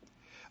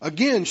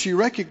 Again, she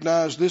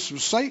recognized this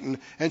was Satan,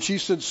 and she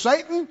said,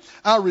 "Satan,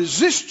 I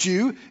resist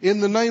you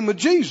in the name of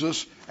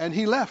Jesus." And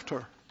he left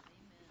her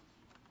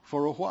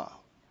for a while.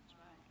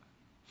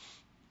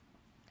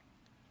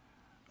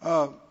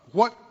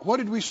 What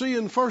did we see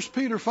in 1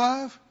 Peter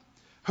 5?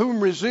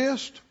 Whom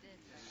resist?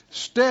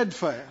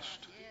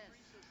 Steadfast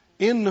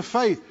in the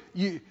faith.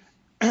 It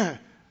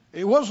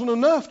wasn't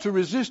enough to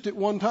resist it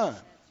one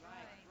time.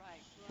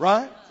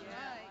 Right?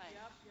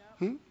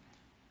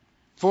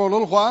 For a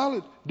little while,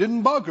 it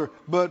didn't bug her.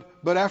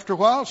 But after a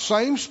while,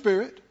 same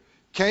spirit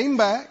came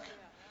back,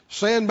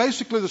 saying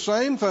basically the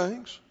same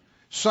things,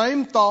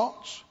 same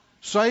thoughts,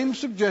 same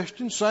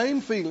suggestions,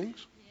 same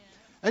feelings.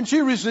 And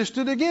she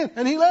resisted again,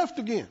 and he left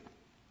again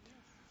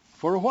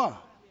for a while.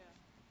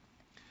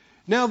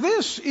 Now,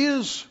 this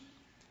is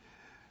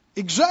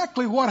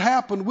exactly what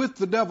happened with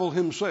the devil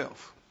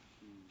himself,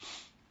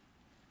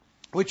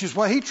 which is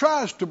why he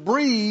tries to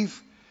breathe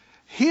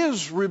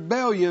his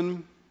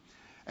rebellion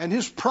and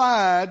his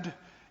pride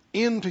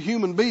into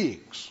human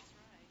beings.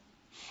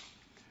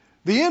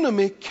 The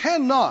enemy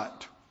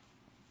cannot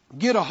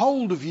get a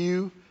hold of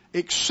you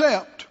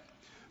except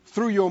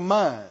through your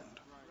mind.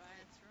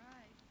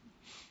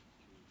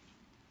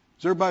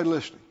 Is everybody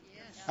listening?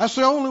 That's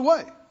the only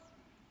way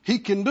he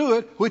can do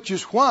it, which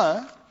is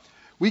why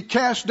we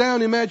cast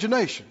down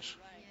imaginations.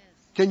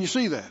 Can you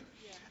see that?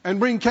 And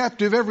bring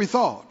captive every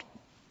thought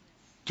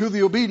to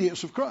the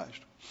obedience of Christ.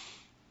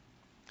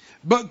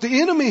 But the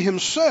enemy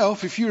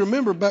himself, if you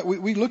remember back,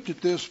 we looked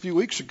at this a few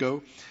weeks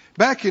ago,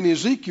 back in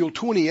Ezekiel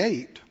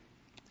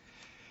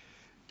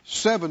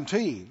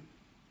 28:17,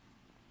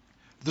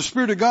 the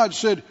Spirit of God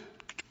said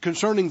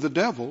concerning the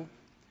devil,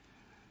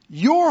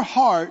 "Your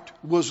heart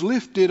was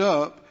lifted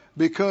up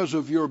because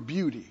of your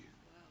beauty,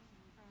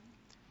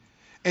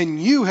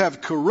 and you have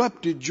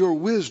corrupted your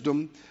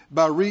wisdom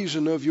by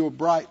reason of your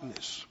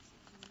brightness."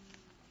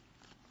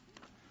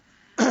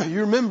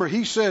 You remember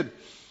he said,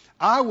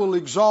 "I will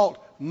exalt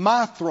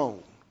my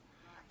throne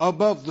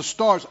above the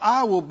stars.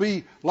 I will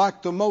be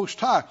like the Most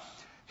High.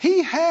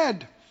 He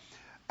had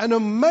an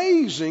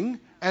amazing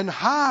and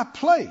high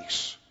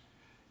place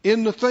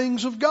in the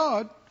things of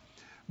God.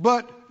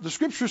 But the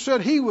scripture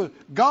said he was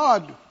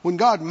God. When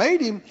God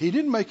made him, he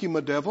didn't make him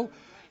a devil.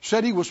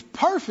 Said he was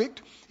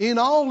perfect in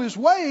all his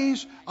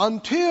ways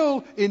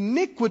until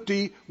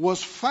iniquity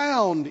was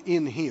found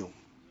in him.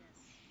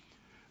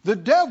 The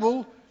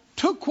devil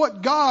took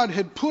what God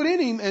had put in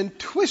him and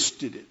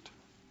twisted it.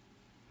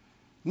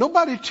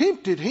 Nobody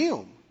tempted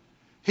him.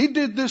 He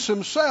did this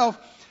himself.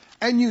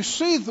 And you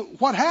see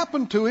what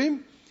happened to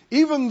him,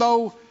 even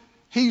though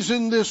he's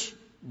in this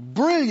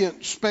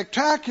brilliant,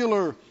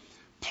 spectacular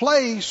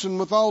place and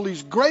with all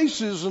these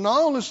graces and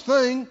all this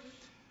thing,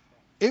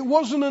 it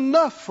wasn't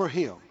enough for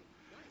him.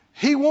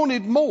 He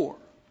wanted more.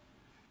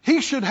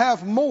 He should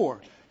have more.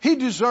 He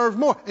deserved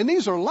more. And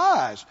these are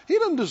lies. He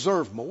doesn't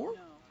deserve more.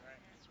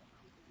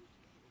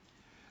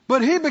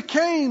 But he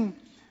became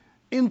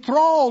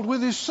enthralled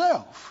with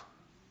himself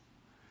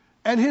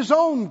and his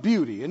own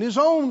beauty and his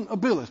own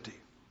ability.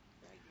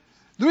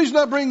 The reason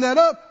I bring that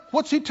up,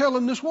 what's he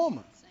telling this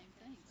woman?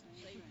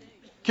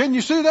 Can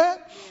you see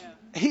that?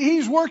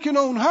 He's working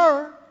on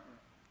her,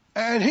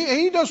 and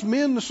he does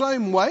men the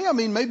same way. I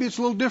mean, maybe it's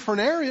a little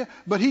different area,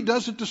 but he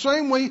does it the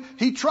same way.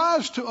 He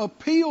tries to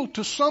appeal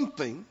to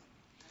something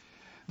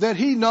that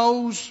he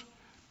knows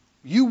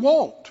you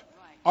won't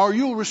or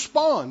you'll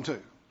respond to.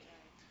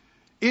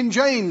 In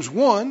James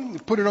 1,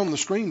 put it on the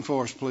screen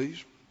for us,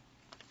 please.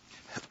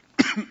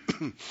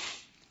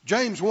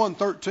 James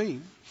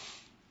 1:13.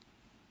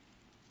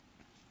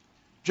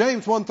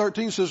 James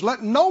 1:13 says,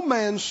 let no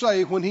man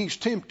say when he's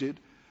tempted,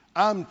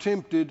 I'm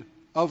tempted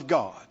of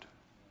God.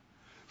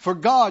 For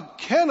God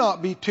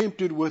cannot be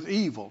tempted with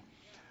evil.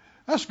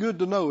 That's good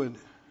to know, isn't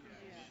it?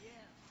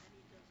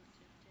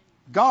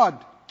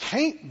 God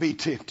can't be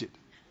tempted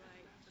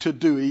to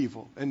do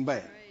evil and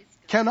bad.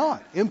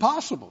 Cannot.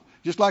 Impossible.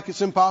 Just like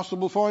it's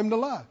impossible for him to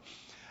lie.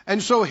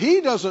 And so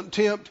he doesn't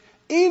tempt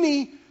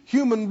any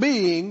human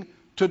being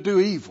to do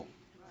evil.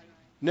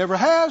 Never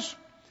has,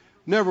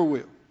 never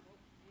will.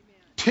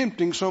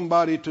 Tempting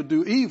somebody to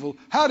do evil.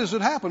 How does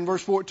it happen?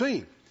 Verse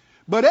 14.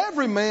 But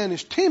every man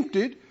is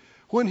tempted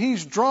when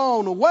he's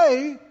drawn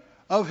away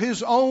of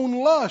his own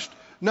lust.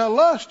 Now,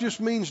 lust just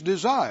means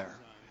desire.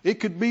 It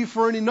could be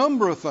for any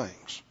number of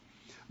things.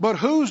 But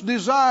whose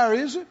desire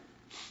is it?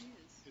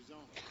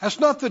 That's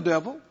not the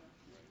devil.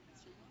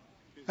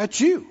 That's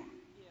you.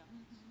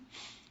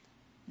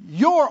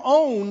 Your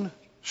own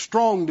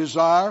strong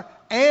desire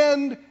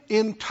and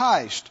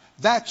enticed.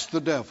 That's the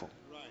devil.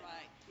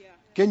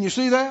 Can you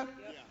see that?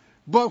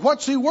 But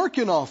what's he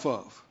working off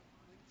of?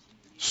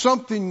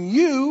 Something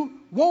you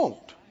want.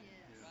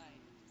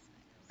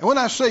 And when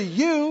I say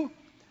you,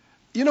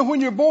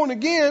 when you're born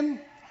again,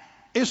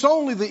 it's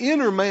only the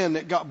inner man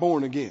that got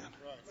born again,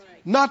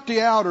 not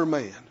the outer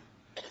man.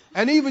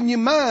 And even your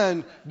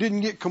mind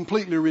didn't get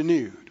completely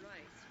renewed.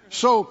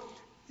 So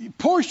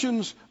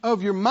portions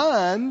of your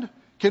mind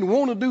can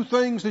want to do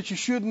things that you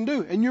shouldn't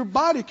do. And your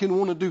body can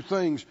want to do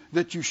things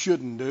that you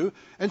shouldn't do.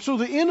 And so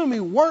the enemy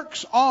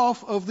works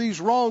off of these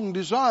wrong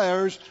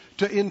desires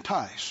to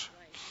entice.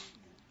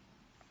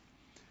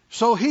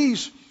 So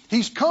he's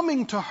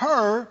coming to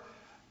her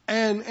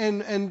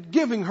and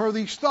giving her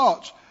these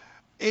thoughts.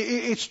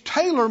 It's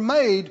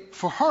tailor-made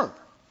for her.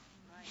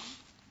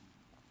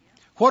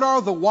 What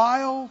are the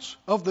wiles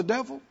of the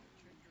devil?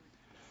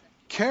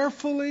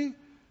 Carefully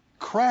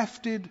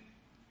crafted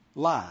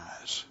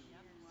lies.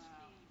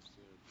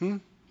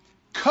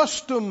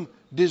 Custom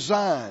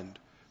designed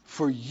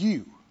for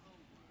you.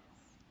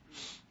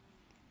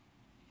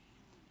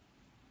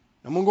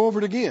 I'm going to go over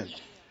it again.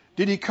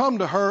 Did he come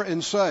to her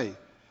and say,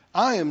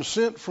 I am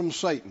sent from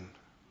Satan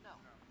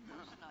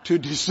to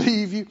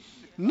deceive you?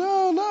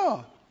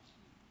 No.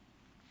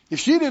 If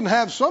she didn't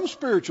have some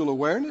spiritual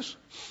awareness,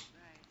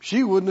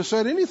 she wouldn't have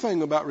said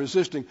anything about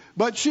resisting.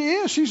 But she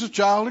is. She's a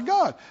child of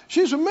God.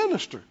 She's a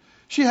minister.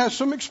 She has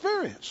some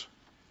experience.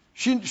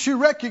 She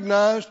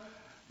recognized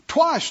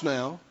twice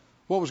now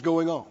what was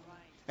going on.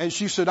 And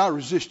she said, I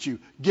resist you.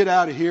 Get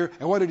out of here.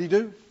 And what did he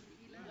do?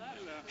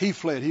 He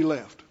fled. He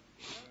left.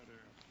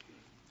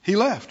 He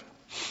left.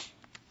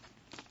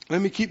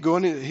 Let me keep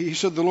going. He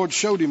said the Lord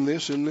showed him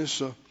this in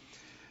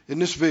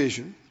this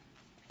vision.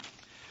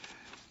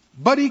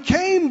 But he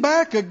came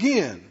back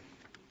again.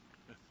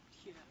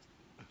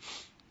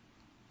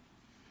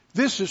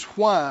 This is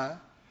why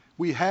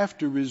we have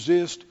to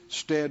resist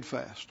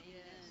steadfast.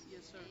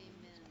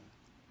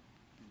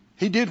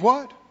 He did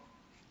what?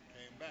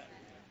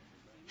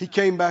 He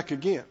came back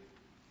again.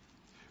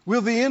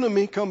 Will the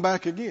enemy come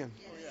back again?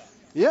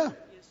 Yeah.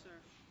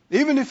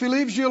 Even if he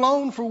leaves you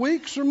alone for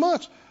weeks or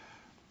months,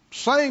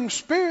 same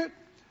spirit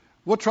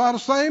will try the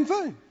same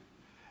thing.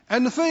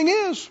 And the thing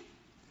is,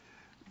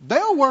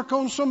 they'll work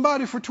on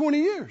somebody for 20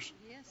 years.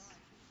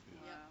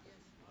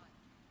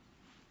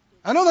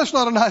 I know that's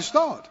not a nice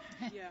thought.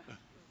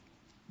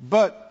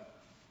 But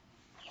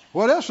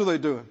what else are they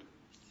doing?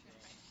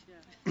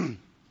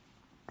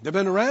 They've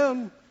been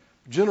around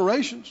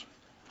generations.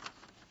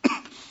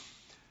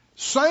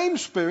 same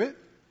spirit,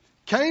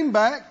 came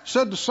back,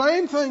 said the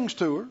same things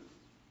to her.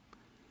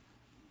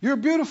 You're a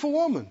beautiful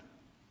woman.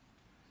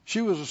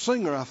 She was a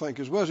singer, I think,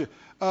 as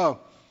well.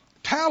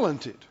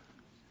 Talented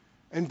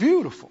and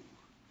beautiful.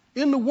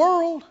 In the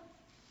world,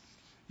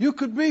 you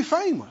could be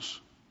famous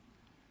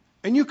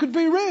and you could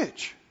be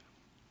rich.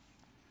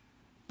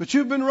 But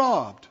you've been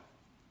robbed.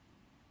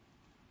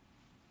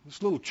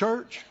 This little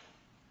church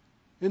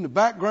in the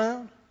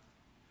background,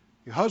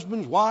 your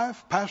husband's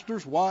wife,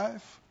 pastor's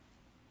wife,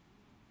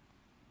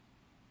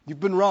 you've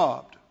been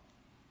robbed.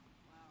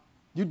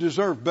 You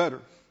deserve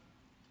better.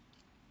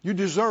 You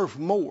deserve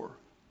more.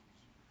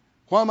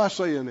 Why am I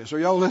saying this? Are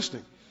y'all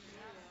listening?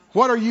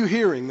 What are you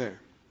hearing there?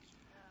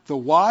 The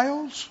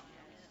wiles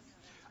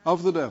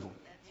of the devil.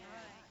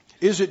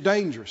 Is it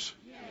dangerous?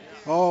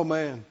 Oh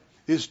man,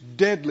 it's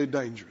deadly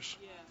dangerous.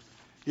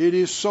 It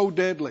is so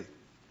deadly.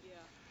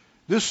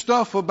 This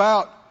stuff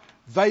about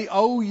they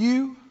owe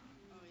you,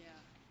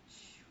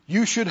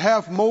 you should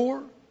have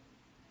more,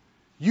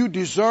 you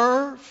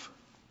deserve,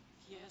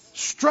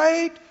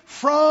 straight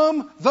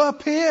from the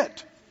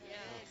pit.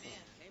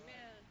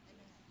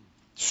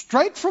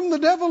 Straight from the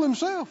devil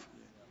himself.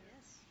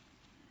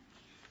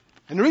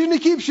 And the reason he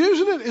keeps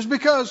using it is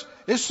because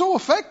it's so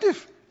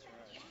effective.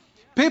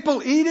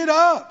 People eat it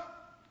up.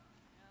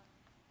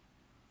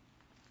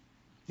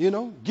 You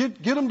know,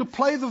 get them to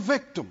play the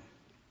victim.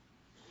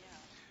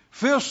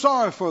 Feel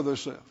sorry for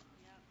themselves.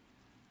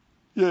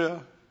 Yeah.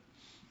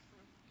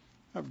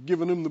 I've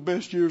given them the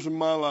best years of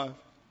my life.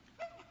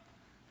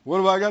 What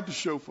have I got to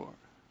show for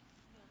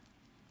it?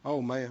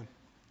 Oh man.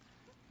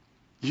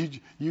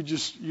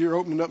 You're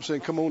opening up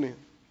saying, come on in.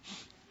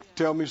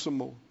 Tell me some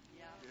more.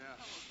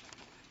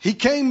 He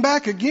came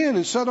back again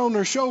and sat on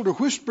her shoulder,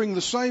 whispering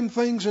the same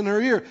things in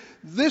her ear.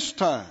 This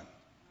time,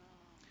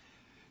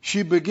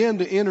 she began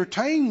to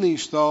entertain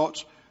these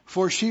thoughts,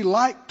 for she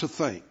liked to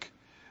think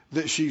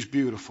that she's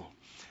beautiful.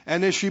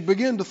 And as she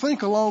began to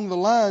think along the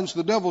lines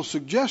the devil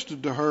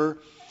suggested to her,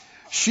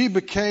 she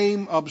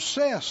became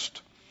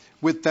obsessed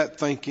with that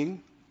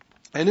thinking.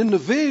 And in the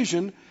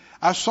vision,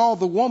 I saw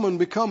the woman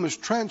become as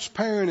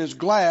transparent as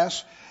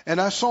glass, and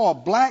I saw a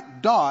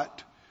black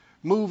dot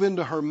move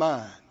into her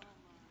mind.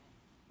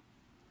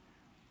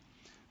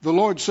 The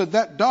Lord said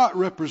that dot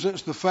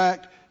represents the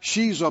fact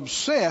she's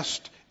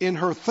obsessed in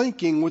her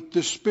thinking with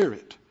this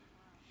spirit.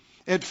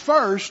 At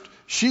first,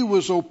 she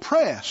was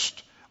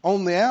oppressed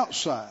on the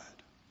outside,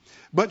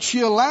 but she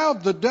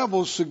allowed the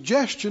devil's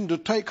suggestion to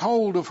take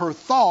hold of her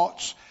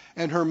thoughts,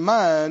 and her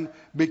mind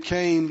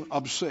became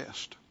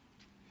obsessed.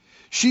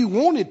 She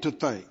wanted to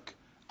think,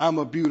 I'm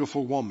a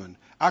beautiful woman.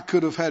 I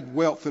could have had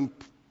wealth and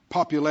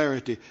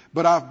popularity,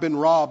 but I've been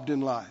robbed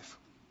in life.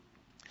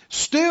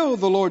 Still,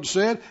 the Lord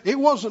said, it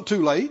wasn't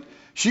too late.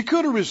 She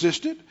could have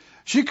resisted.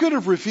 She could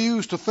have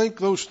refused to think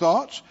those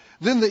thoughts.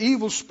 Then the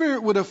evil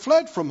spirit would have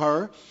fled from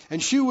her,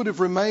 and she would have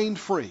remained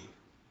free.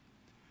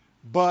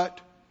 But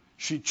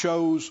she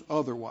chose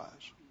otherwise.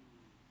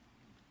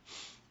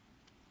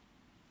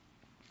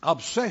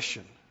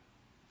 Obsession.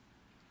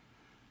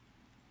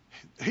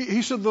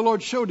 He said the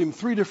Lord showed him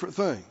three different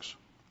things.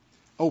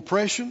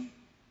 Oppression,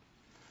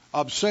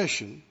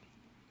 obsession,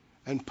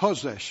 and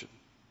possession.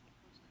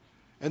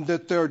 And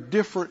that there are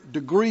different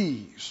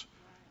degrees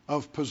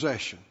of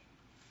possession.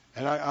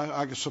 And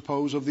I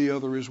suppose of the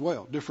other as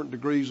well. Different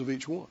degrees of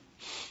each one.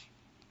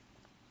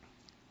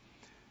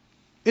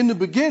 In the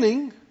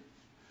beginning,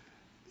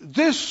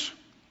 this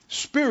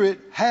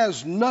spirit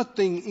has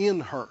nothing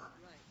in her.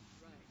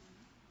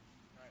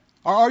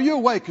 Are you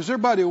awake? Is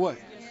everybody awake?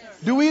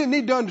 Yes, do we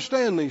need to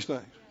understand these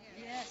things?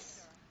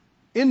 Yes.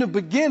 In the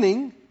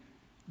beginning,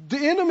 the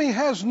enemy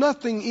has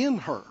nothing in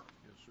her.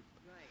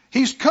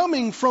 He's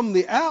coming from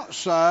the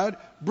outside,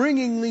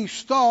 bringing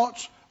these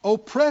thoughts,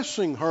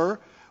 oppressing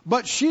her,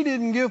 but she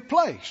didn't give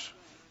place.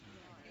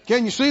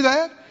 Can you see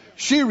that?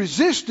 She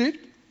resisted,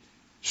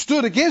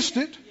 stood against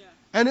it,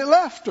 and it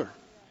left her.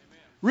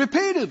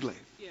 Repeatedly.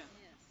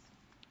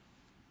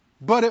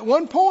 But at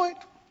one point,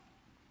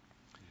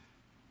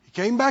 he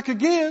came back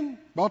again,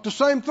 brought the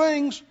same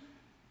things.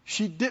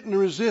 She didn't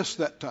resist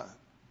that time.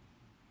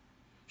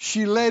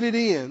 She let it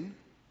in,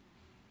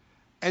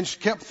 and she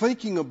kept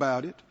thinking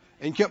about it,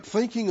 and kept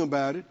thinking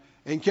about it,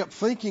 and kept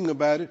thinking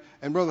about it.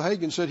 And Brother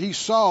Hagin said he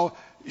saw,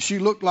 she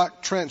looked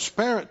like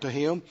transparent to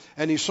him,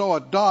 and he saw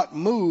a dot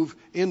move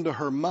into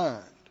her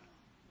mind.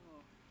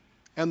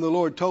 And the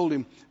Lord told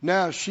him,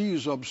 now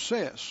she's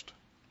obsessed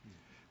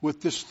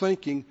with this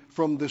thinking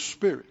from this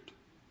spirit.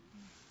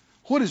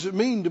 What does it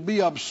mean to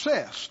be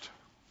obsessed?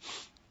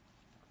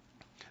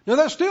 Now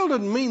that still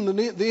doesn't mean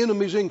the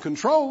enemy's in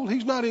control.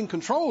 He's not in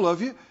control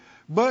of you,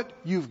 but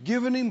you've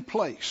given him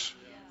place.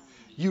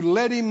 You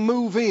let him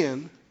move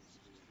in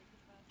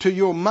to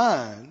your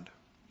mind.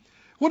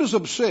 What is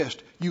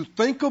obsessed? You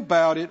think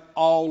about it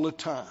all the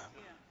time.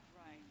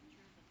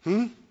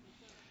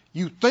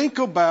 You think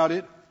about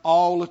it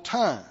all the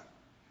time.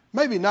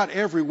 Maybe not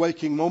every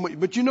waking moment,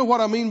 but you know what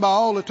I mean by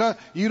all the time?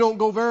 You don't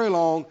go very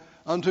long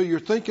until you're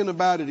thinking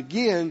about it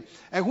again.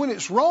 And when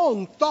it's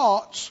wrong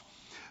thoughts,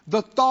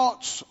 the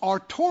thoughts are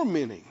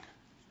tormenting.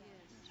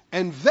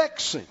 and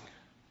vexing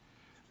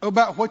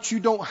about what you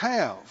don't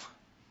have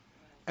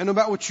and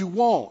about what you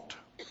want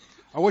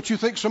or what you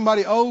think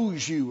somebody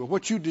owes you or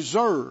what you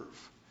deserve.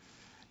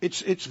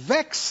 It's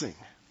vexing.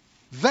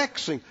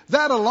 Vexing.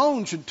 That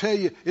alone should tell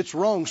you it's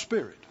wrong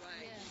spirit.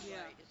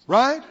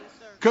 Right?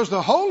 Because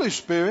the Holy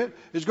Spirit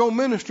is going to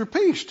minister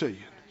peace to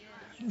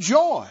you.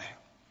 Joy.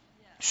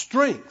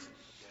 Strength.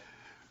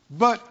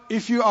 But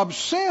if you're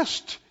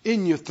obsessed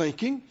in your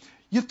thinking,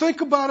 you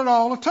think about it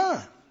all the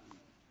time.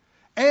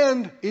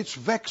 And it's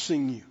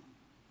vexing you.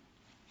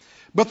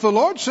 But the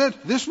Lord said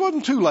this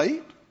wasn't too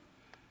late.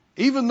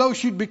 Even though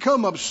she'd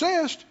become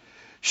obsessed,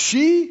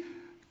 she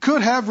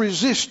could have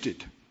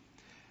resisted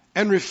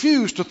and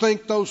refused to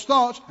think those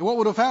thoughts. And what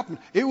would have happened?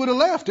 It would have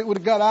left. It would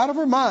have got out of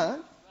her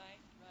mind.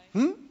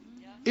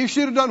 If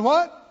she'd have done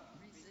what?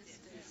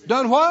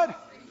 Done what?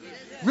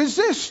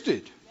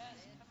 Resisted.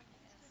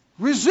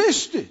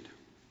 Resisted.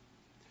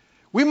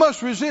 We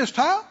must resist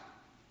how?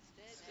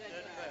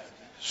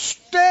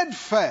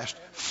 Steadfast,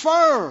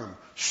 firm,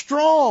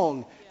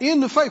 strong in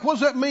the faith. What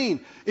does that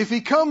mean? If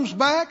he comes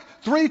back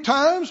 3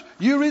 times,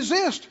 you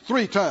resist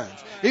 3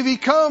 times. If he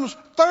comes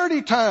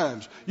 30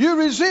 times, you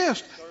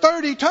resist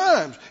 30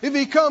 times. If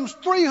he comes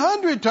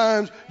 300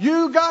 times,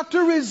 you got to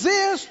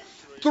resist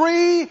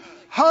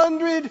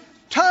 300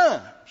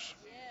 times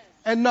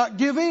and not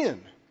give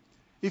in.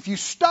 If you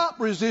stop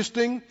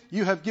resisting,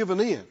 you have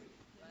given in.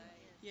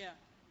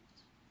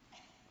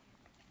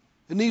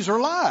 And these are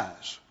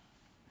lies.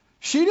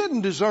 She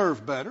didn't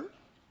deserve better.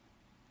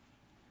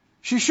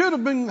 She should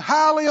have been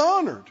highly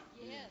honored.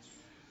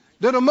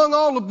 That among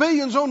all the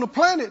billions on the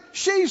planet,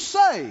 she's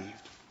saved.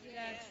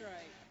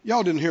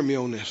 Y'all didn't hear me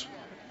on this.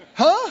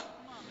 Huh?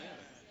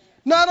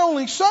 Not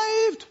only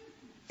saved,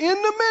 in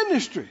the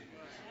ministry.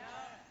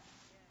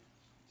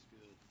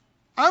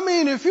 I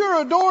mean, if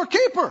you're a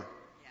doorkeeper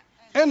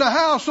in the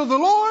house of the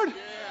Lord,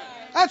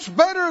 that's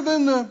better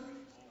than the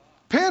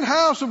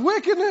penthouse of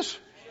wickedness.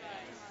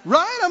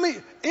 Right? I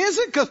mean, is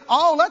it? Because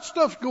all that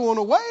stuff's going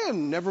away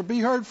and never be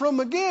heard from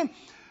again.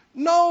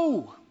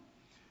 No.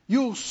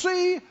 You'll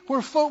see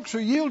where folks are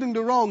yielding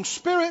to wrong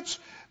spirits.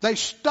 They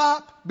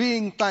stop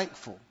being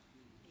thankful.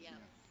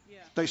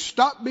 They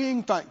stop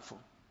being thankful.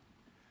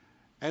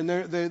 And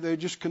they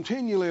just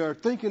continually are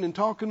thinking and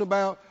talking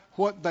about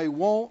what they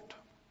want,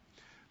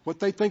 what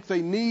they think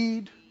they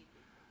need,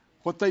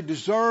 what they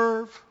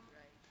deserve,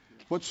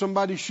 what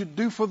somebody should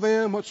do for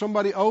them, what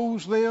somebody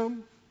owes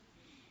them.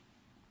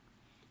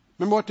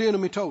 Remember what the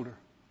enemy told her?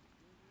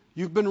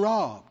 You've been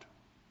robbed.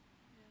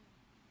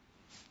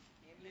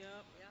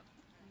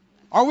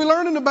 Are we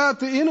learning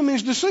about the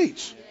enemy's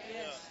deceits?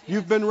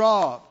 You've been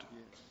robbed.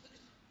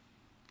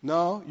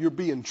 No, you're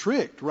being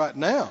tricked right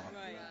now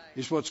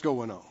is what's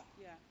going on.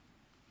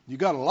 You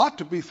got a lot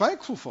to be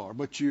thankful for,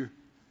 but you're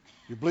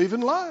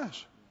believing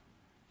lies.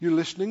 You're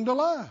listening to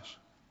lies.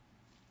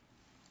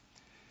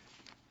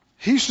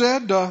 He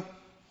said,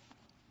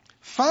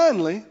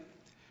 finally,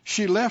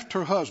 she left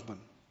her husband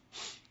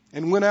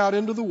and went out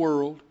into the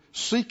world,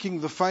 seeking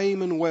the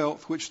fame and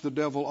wealth which the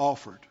devil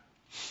offered.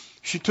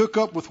 She took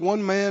up with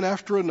one man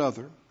after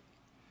another.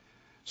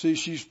 See,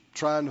 she's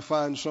trying to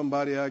find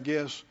somebody, I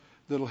guess,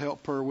 that'll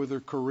help her with her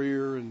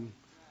career and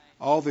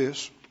all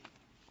this.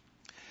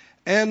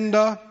 And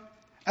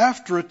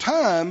after a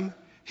time,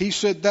 he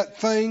said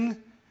that thing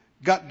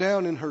got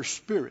down in her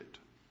spirit.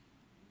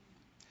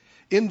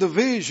 In the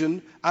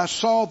vision, I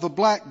saw the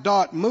black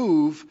dot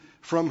move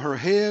from her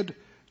head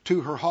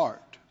to her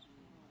heart.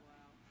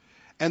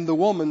 And the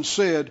woman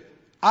said,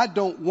 I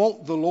don't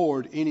want the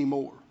Lord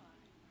anymore.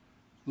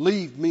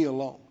 Leave me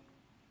alone.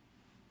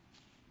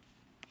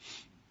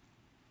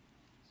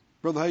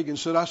 Brother Hagin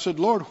said, I said,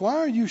 Lord, why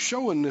are you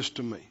showing this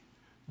to me?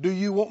 Do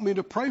you want me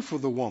to pray for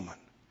the woman?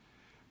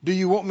 Do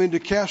you want me to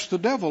cast the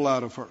devil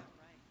out of her?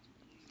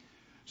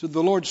 So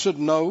the Lord said,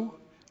 no,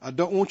 I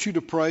don't want you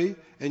to pray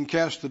and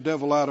cast the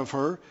devil out of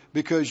her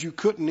because you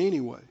couldn't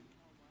anyway.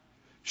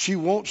 She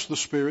wants the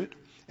Spirit,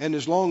 and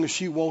as long as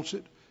she wants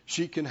it,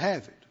 she can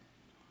have it.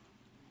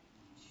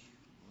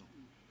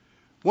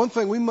 One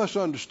thing we must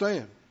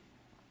understand,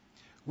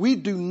 we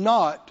do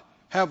not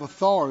have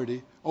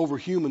authority over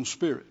human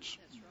spirits.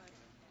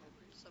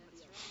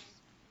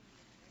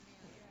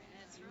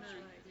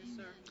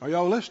 Are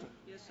y'all listening?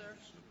 Yes, sir.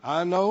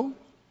 I know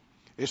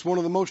it's one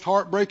of the most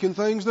heartbreaking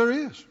things there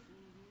is.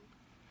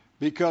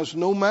 Because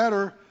no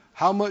matter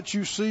how much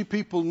you see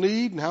people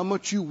need and how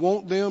much you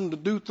want them to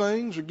do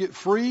things or get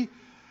free,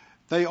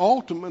 they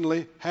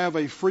ultimately have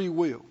a free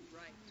will.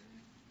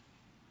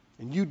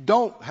 And you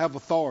don't have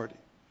authority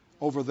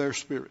over their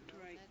spirit.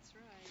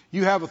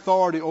 You have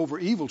authority over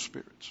evil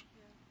spirits.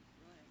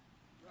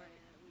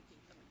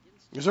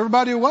 Is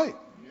everybody awake?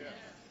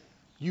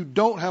 You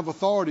don't have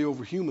authority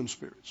over human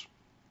spirits.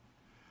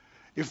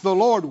 If the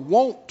Lord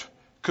won't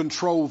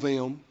control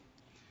them,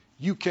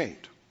 you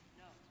can't.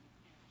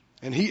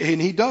 And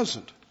he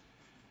doesn't.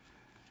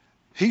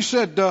 He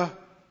said,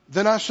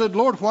 then I said,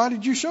 Lord, why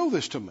did you show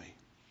this to me?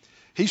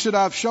 He said,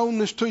 I've shown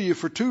this to you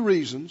for 2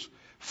 reasons.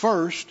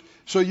 First,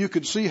 so you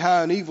could see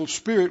how an evil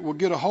spirit will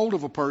get a hold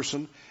of a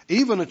person,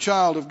 even a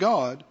child of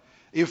God,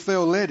 if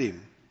they'll let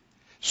him.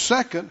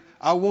 Second,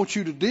 I want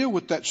you to deal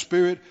with that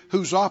spirit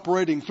who's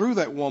operating through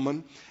that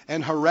woman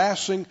and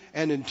harassing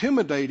and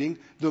intimidating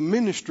the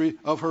ministry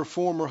of her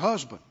former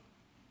husband.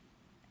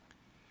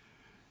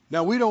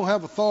 Now, we don't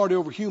have authority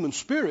over human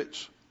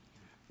spirits,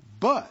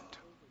 but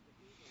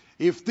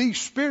if these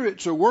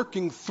spirits are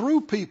working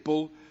through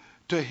people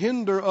to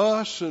hinder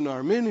us and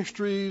our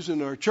ministries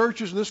and our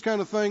churches and this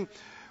kind of thing,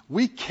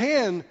 we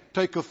can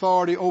take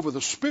authority over the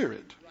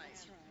spirit.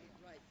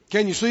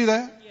 Can you see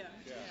that?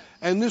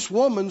 And this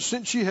woman,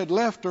 since she had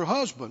left her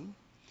husband,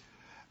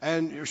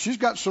 and she's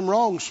got some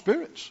wrong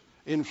spirits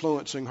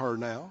influencing her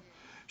now,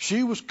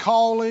 she was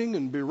calling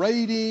and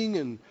berating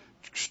and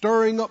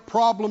stirring up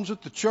problems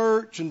at the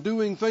church and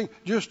doing things,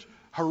 just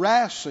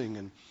harassing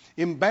and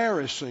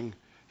embarrassing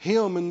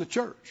him in the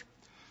church.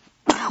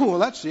 Well,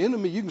 that's the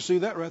enemy. You can see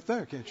that right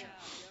there, can't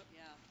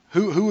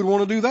you? Who would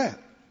want to do that?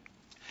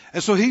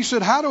 And so he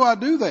said, how do I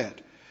do that?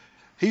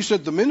 He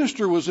said the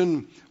minister was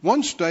in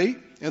one state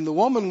and the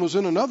woman was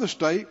in another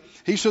state.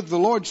 He said the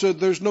Lord said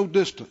there's no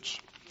distance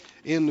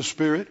in the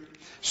spirit.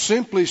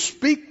 Simply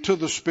speak to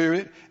the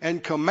spirit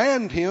and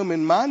command him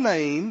in my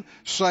name,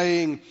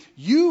 saying,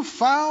 you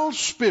foul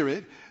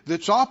spirit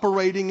that's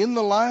operating in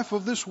the life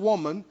of this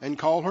woman, and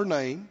call her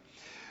name,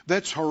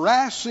 that's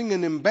harassing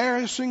and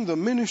embarrassing the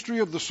ministry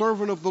of the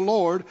servant of the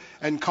Lord,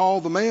 and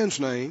call the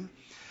man's name.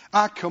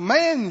 I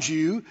command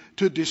you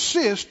to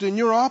desist in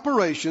your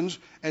operations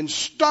and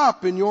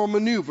stop in your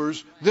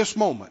maneuvers this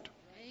moment.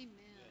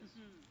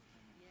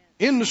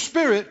 In the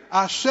spirit,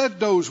 I said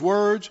those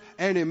words,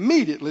 and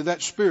immediately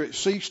that spirit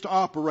ceased to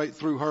operate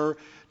through her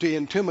to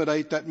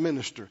intimidate that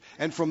minister.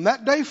 And from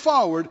that day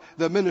forward,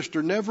 the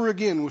minister never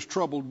again was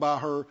troubled by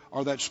her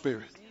or that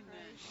spirit.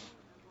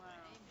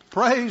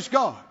 Praise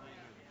God.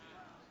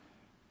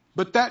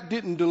 But that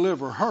didn't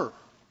deliver her.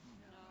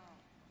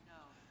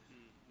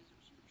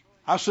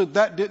 I said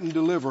that didn't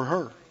deliver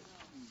her.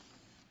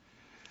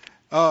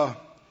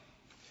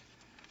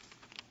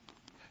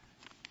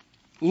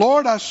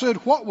 Lord, I said,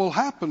 what will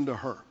happen to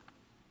her?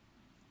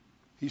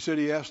 He said,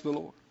 he asked the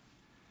Lord.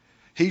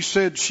 He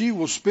said, she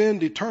will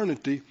spend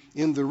eternity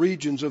in the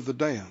regions of the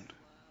damned,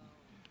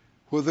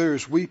 where there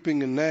is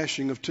weeping and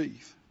gnashing of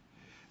teeth.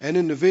 And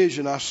in the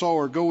vision, I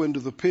saw her go into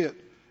the pit,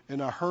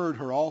 and I heard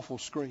her awful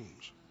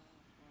screams.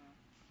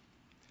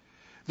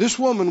 This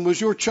woman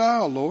was your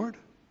child, Lord.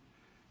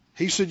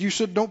 He said, you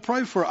said, don't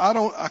pray for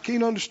her. I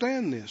can't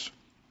understand this.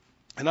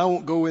 And I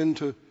won't go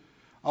into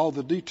all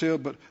the detail,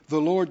 but the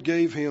Lord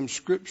gave him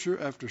scripture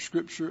after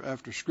scripture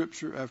after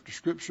scripture after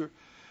scripture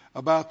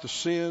about the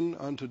sin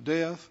unto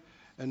death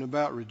and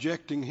about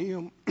rejecting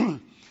him.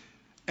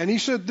 And he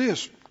said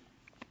this.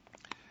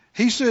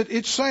 He said,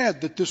 it's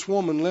sad that this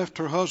woman left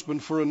her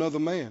husband for another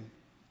man,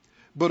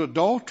 but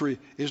adultery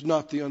is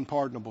not the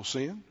unpardonable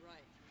sin.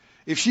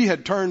 If she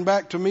had turned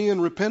back to me in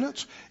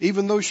repentance,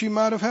 even though she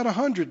might have had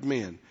 100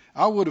 men,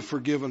 I would have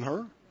forgiven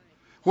her.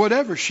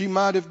 Whatever she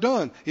might have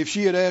done, if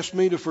she had asked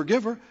me to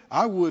forgive her,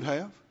 I would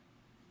have.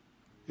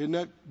 Isn't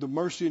that the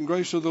mercy and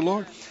grace of the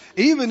Lord?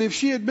 Even if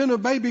she had been a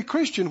baby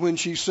Christian when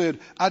she said,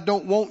 I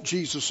don't want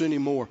Jesus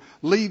anymore,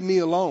 leave me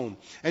alone,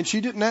 and she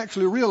didn't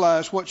actually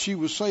realize what she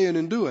was saying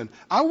and doing,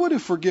 I would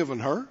have forgiven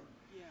her.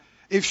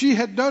 If she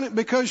had done it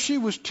because she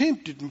was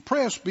tempted and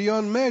pressed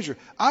beyond measure,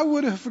 I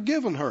would have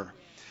forgiven her.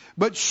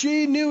 But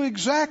she knew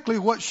exactly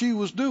what she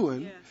was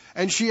doing. Yes.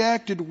 And she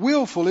acted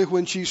willfully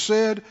when she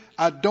said,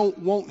 I don't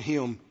want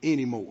him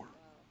anymore.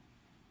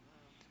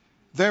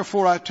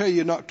 Therefore, I tell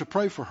you not to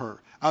pray for her.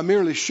 I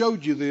merely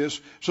showed you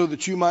this so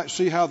that you might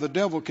see how the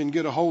devil can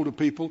get a hold of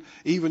people,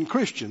 even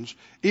Christians,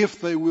 if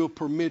they will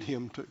permit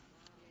him to.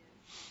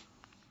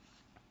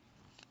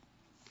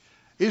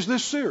 Is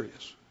this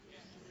serious?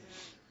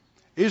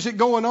 Is it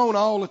going on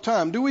all the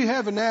time? Do we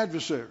have an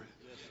adversary,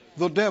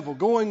 the devil,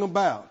 going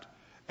about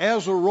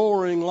as a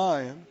roaring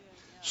lion,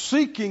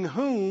 seeking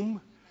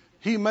whom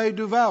he may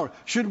devour?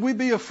 Should we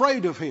be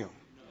afraid of him?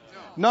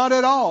 Not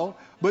at all.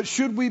 But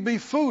should we be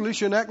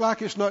foolish and act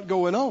like it's not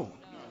going on?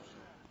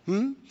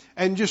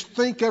 And just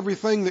think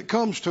everything that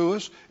comes to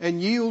us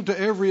and yield to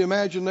every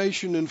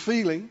imagination and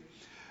feeling?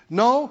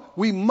 No,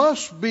 we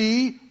must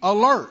be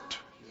alert.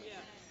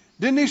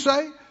 Didn't he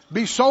say?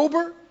 Be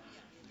sober,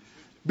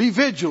 be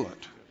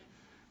vigilant,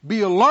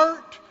 be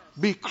alert,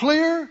 be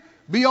clear,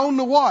 be on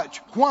the watch.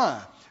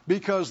 Why?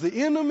 Because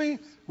the enemy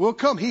will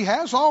come. He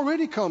has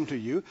already come to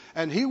you,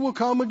 and he will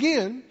come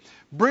again,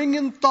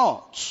 bringing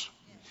thoughts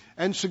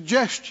and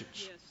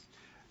suggestions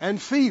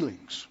and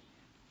feelings.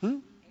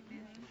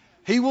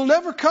 He will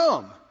never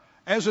come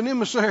as an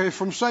emissary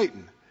from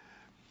Satan.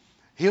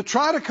 He'll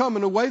try to come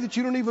in a way that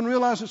you don't even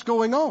realize it's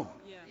going on.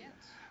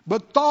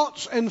 But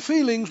thoughts and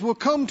feelings will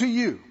come to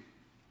you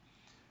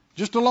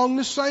just along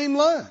this same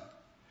line.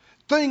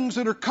 Things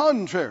that are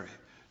contrary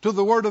to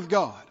the Word of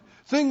God.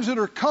 Things that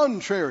are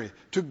contrary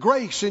to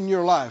grace in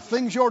your life.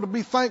 Things you ought to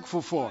be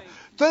thankful for.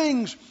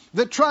 Things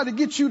that try to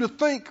get you to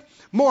think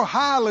more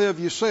highly of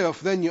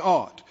yourself than you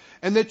ought.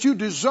 And that you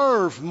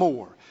deserve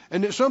more.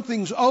 and that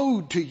something's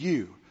owed to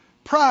you.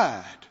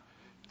 Pride,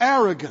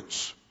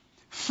 arrogance,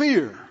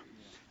 fear,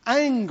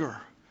 anger,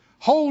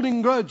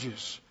 holding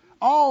grudges,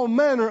 all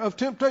manner of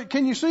temptation.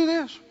 Can you see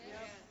this?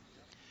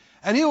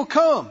 And he'll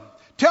come.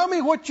 Tell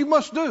me what you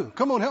must do.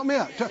 Come on, help me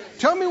out.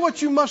 Tell me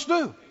what you must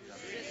do.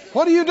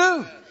 What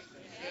do?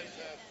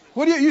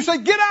 What do you say?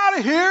 Get out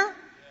of here.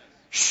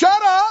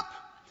 Shut up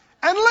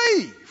and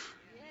leave.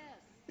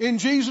 In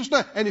Jesus'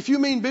 name. And if you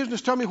mean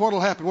business, tell me what will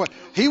happen. What?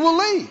 He will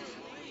leave.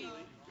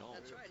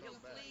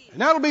 And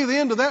that'll be the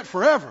end of that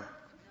forever.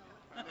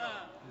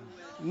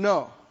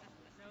 No.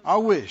 I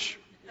wish.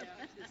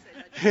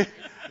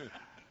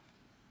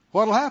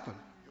 What'll happen?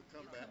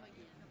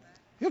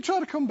 He'll try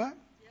to come back.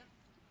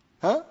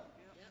 Huh?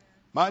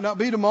 Might not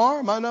be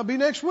tomorrow, might not be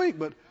next week,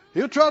 but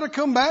he'll try to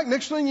come back.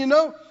 Next thing you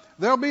know,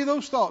 there'll be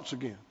those thoughts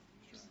again.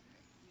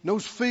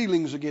 Those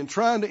feelings again,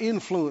 trying to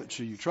influence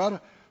you, trying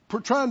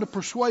to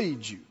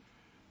persuade you,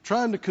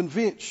 trying to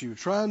convince you,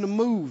 trying to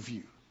move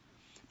you.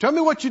 Tell me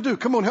what you do.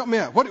 Come on, help me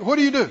out. What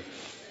do you do?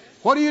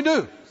 What do you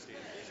do?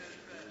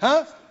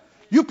 Huh?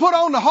 You put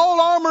on the whole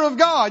armor of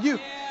God.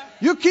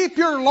 You keep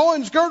your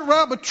loins girded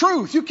around with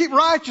truth. You keep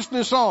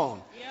righteousness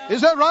on.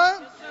 Is that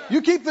right?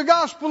 You keep the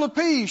gospel of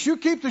peace. You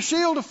keep the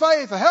shield of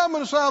faith, the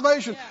helmet of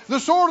salvation, the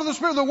sword of the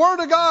Spirit, the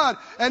word of God.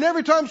 And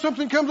every time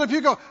something comes up,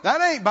 you go,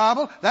 that ain't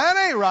Bible.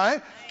 That ain't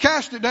right.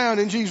 Cast it down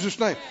in Jesus'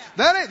 name.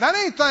 That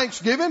ain't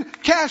Thanksgiving.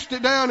 Cast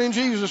it down in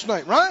Jesus'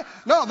 name. Right?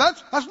 No,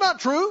 that's not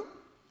true.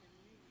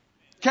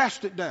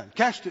 Cast it down.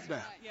 Cast it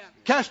down.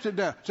 Cast it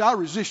down. Say, I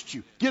resist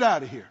you. Get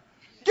out of here.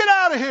 Get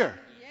out of here.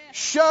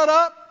 Shut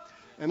up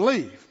and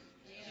leave.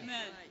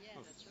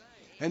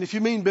 And if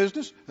you mean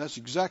business, that's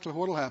exactly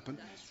what will happen.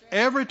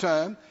 Every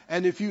time.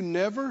 And if you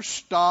never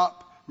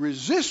stop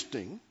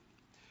resisting,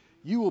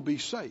 you will be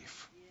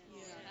safe.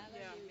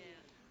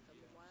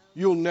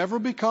 You'll never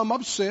become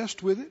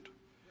obsessed with it.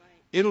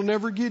 It'll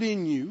never get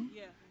in you.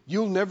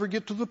 You'll never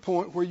get to the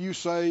point where you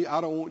say, I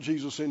don't want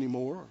Jesus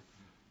anymore.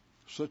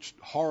 Such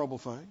horrible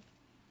thing.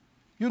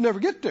 You'll never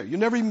get there. You'll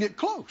never even get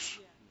close.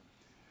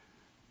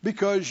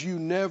 Because you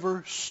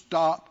never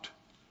stopped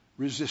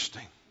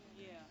resisting.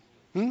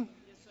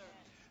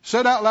 Say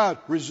it out loud.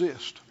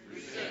 Resist.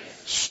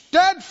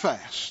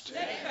 Steadfast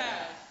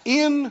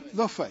in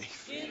the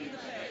faith.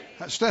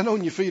 Stand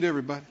on your feet,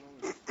 everybody.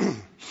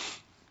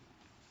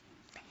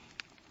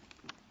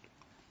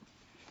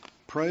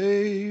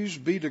 Praise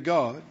be to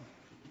God.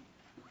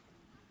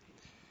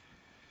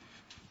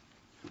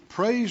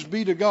 Praise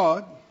be to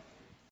God.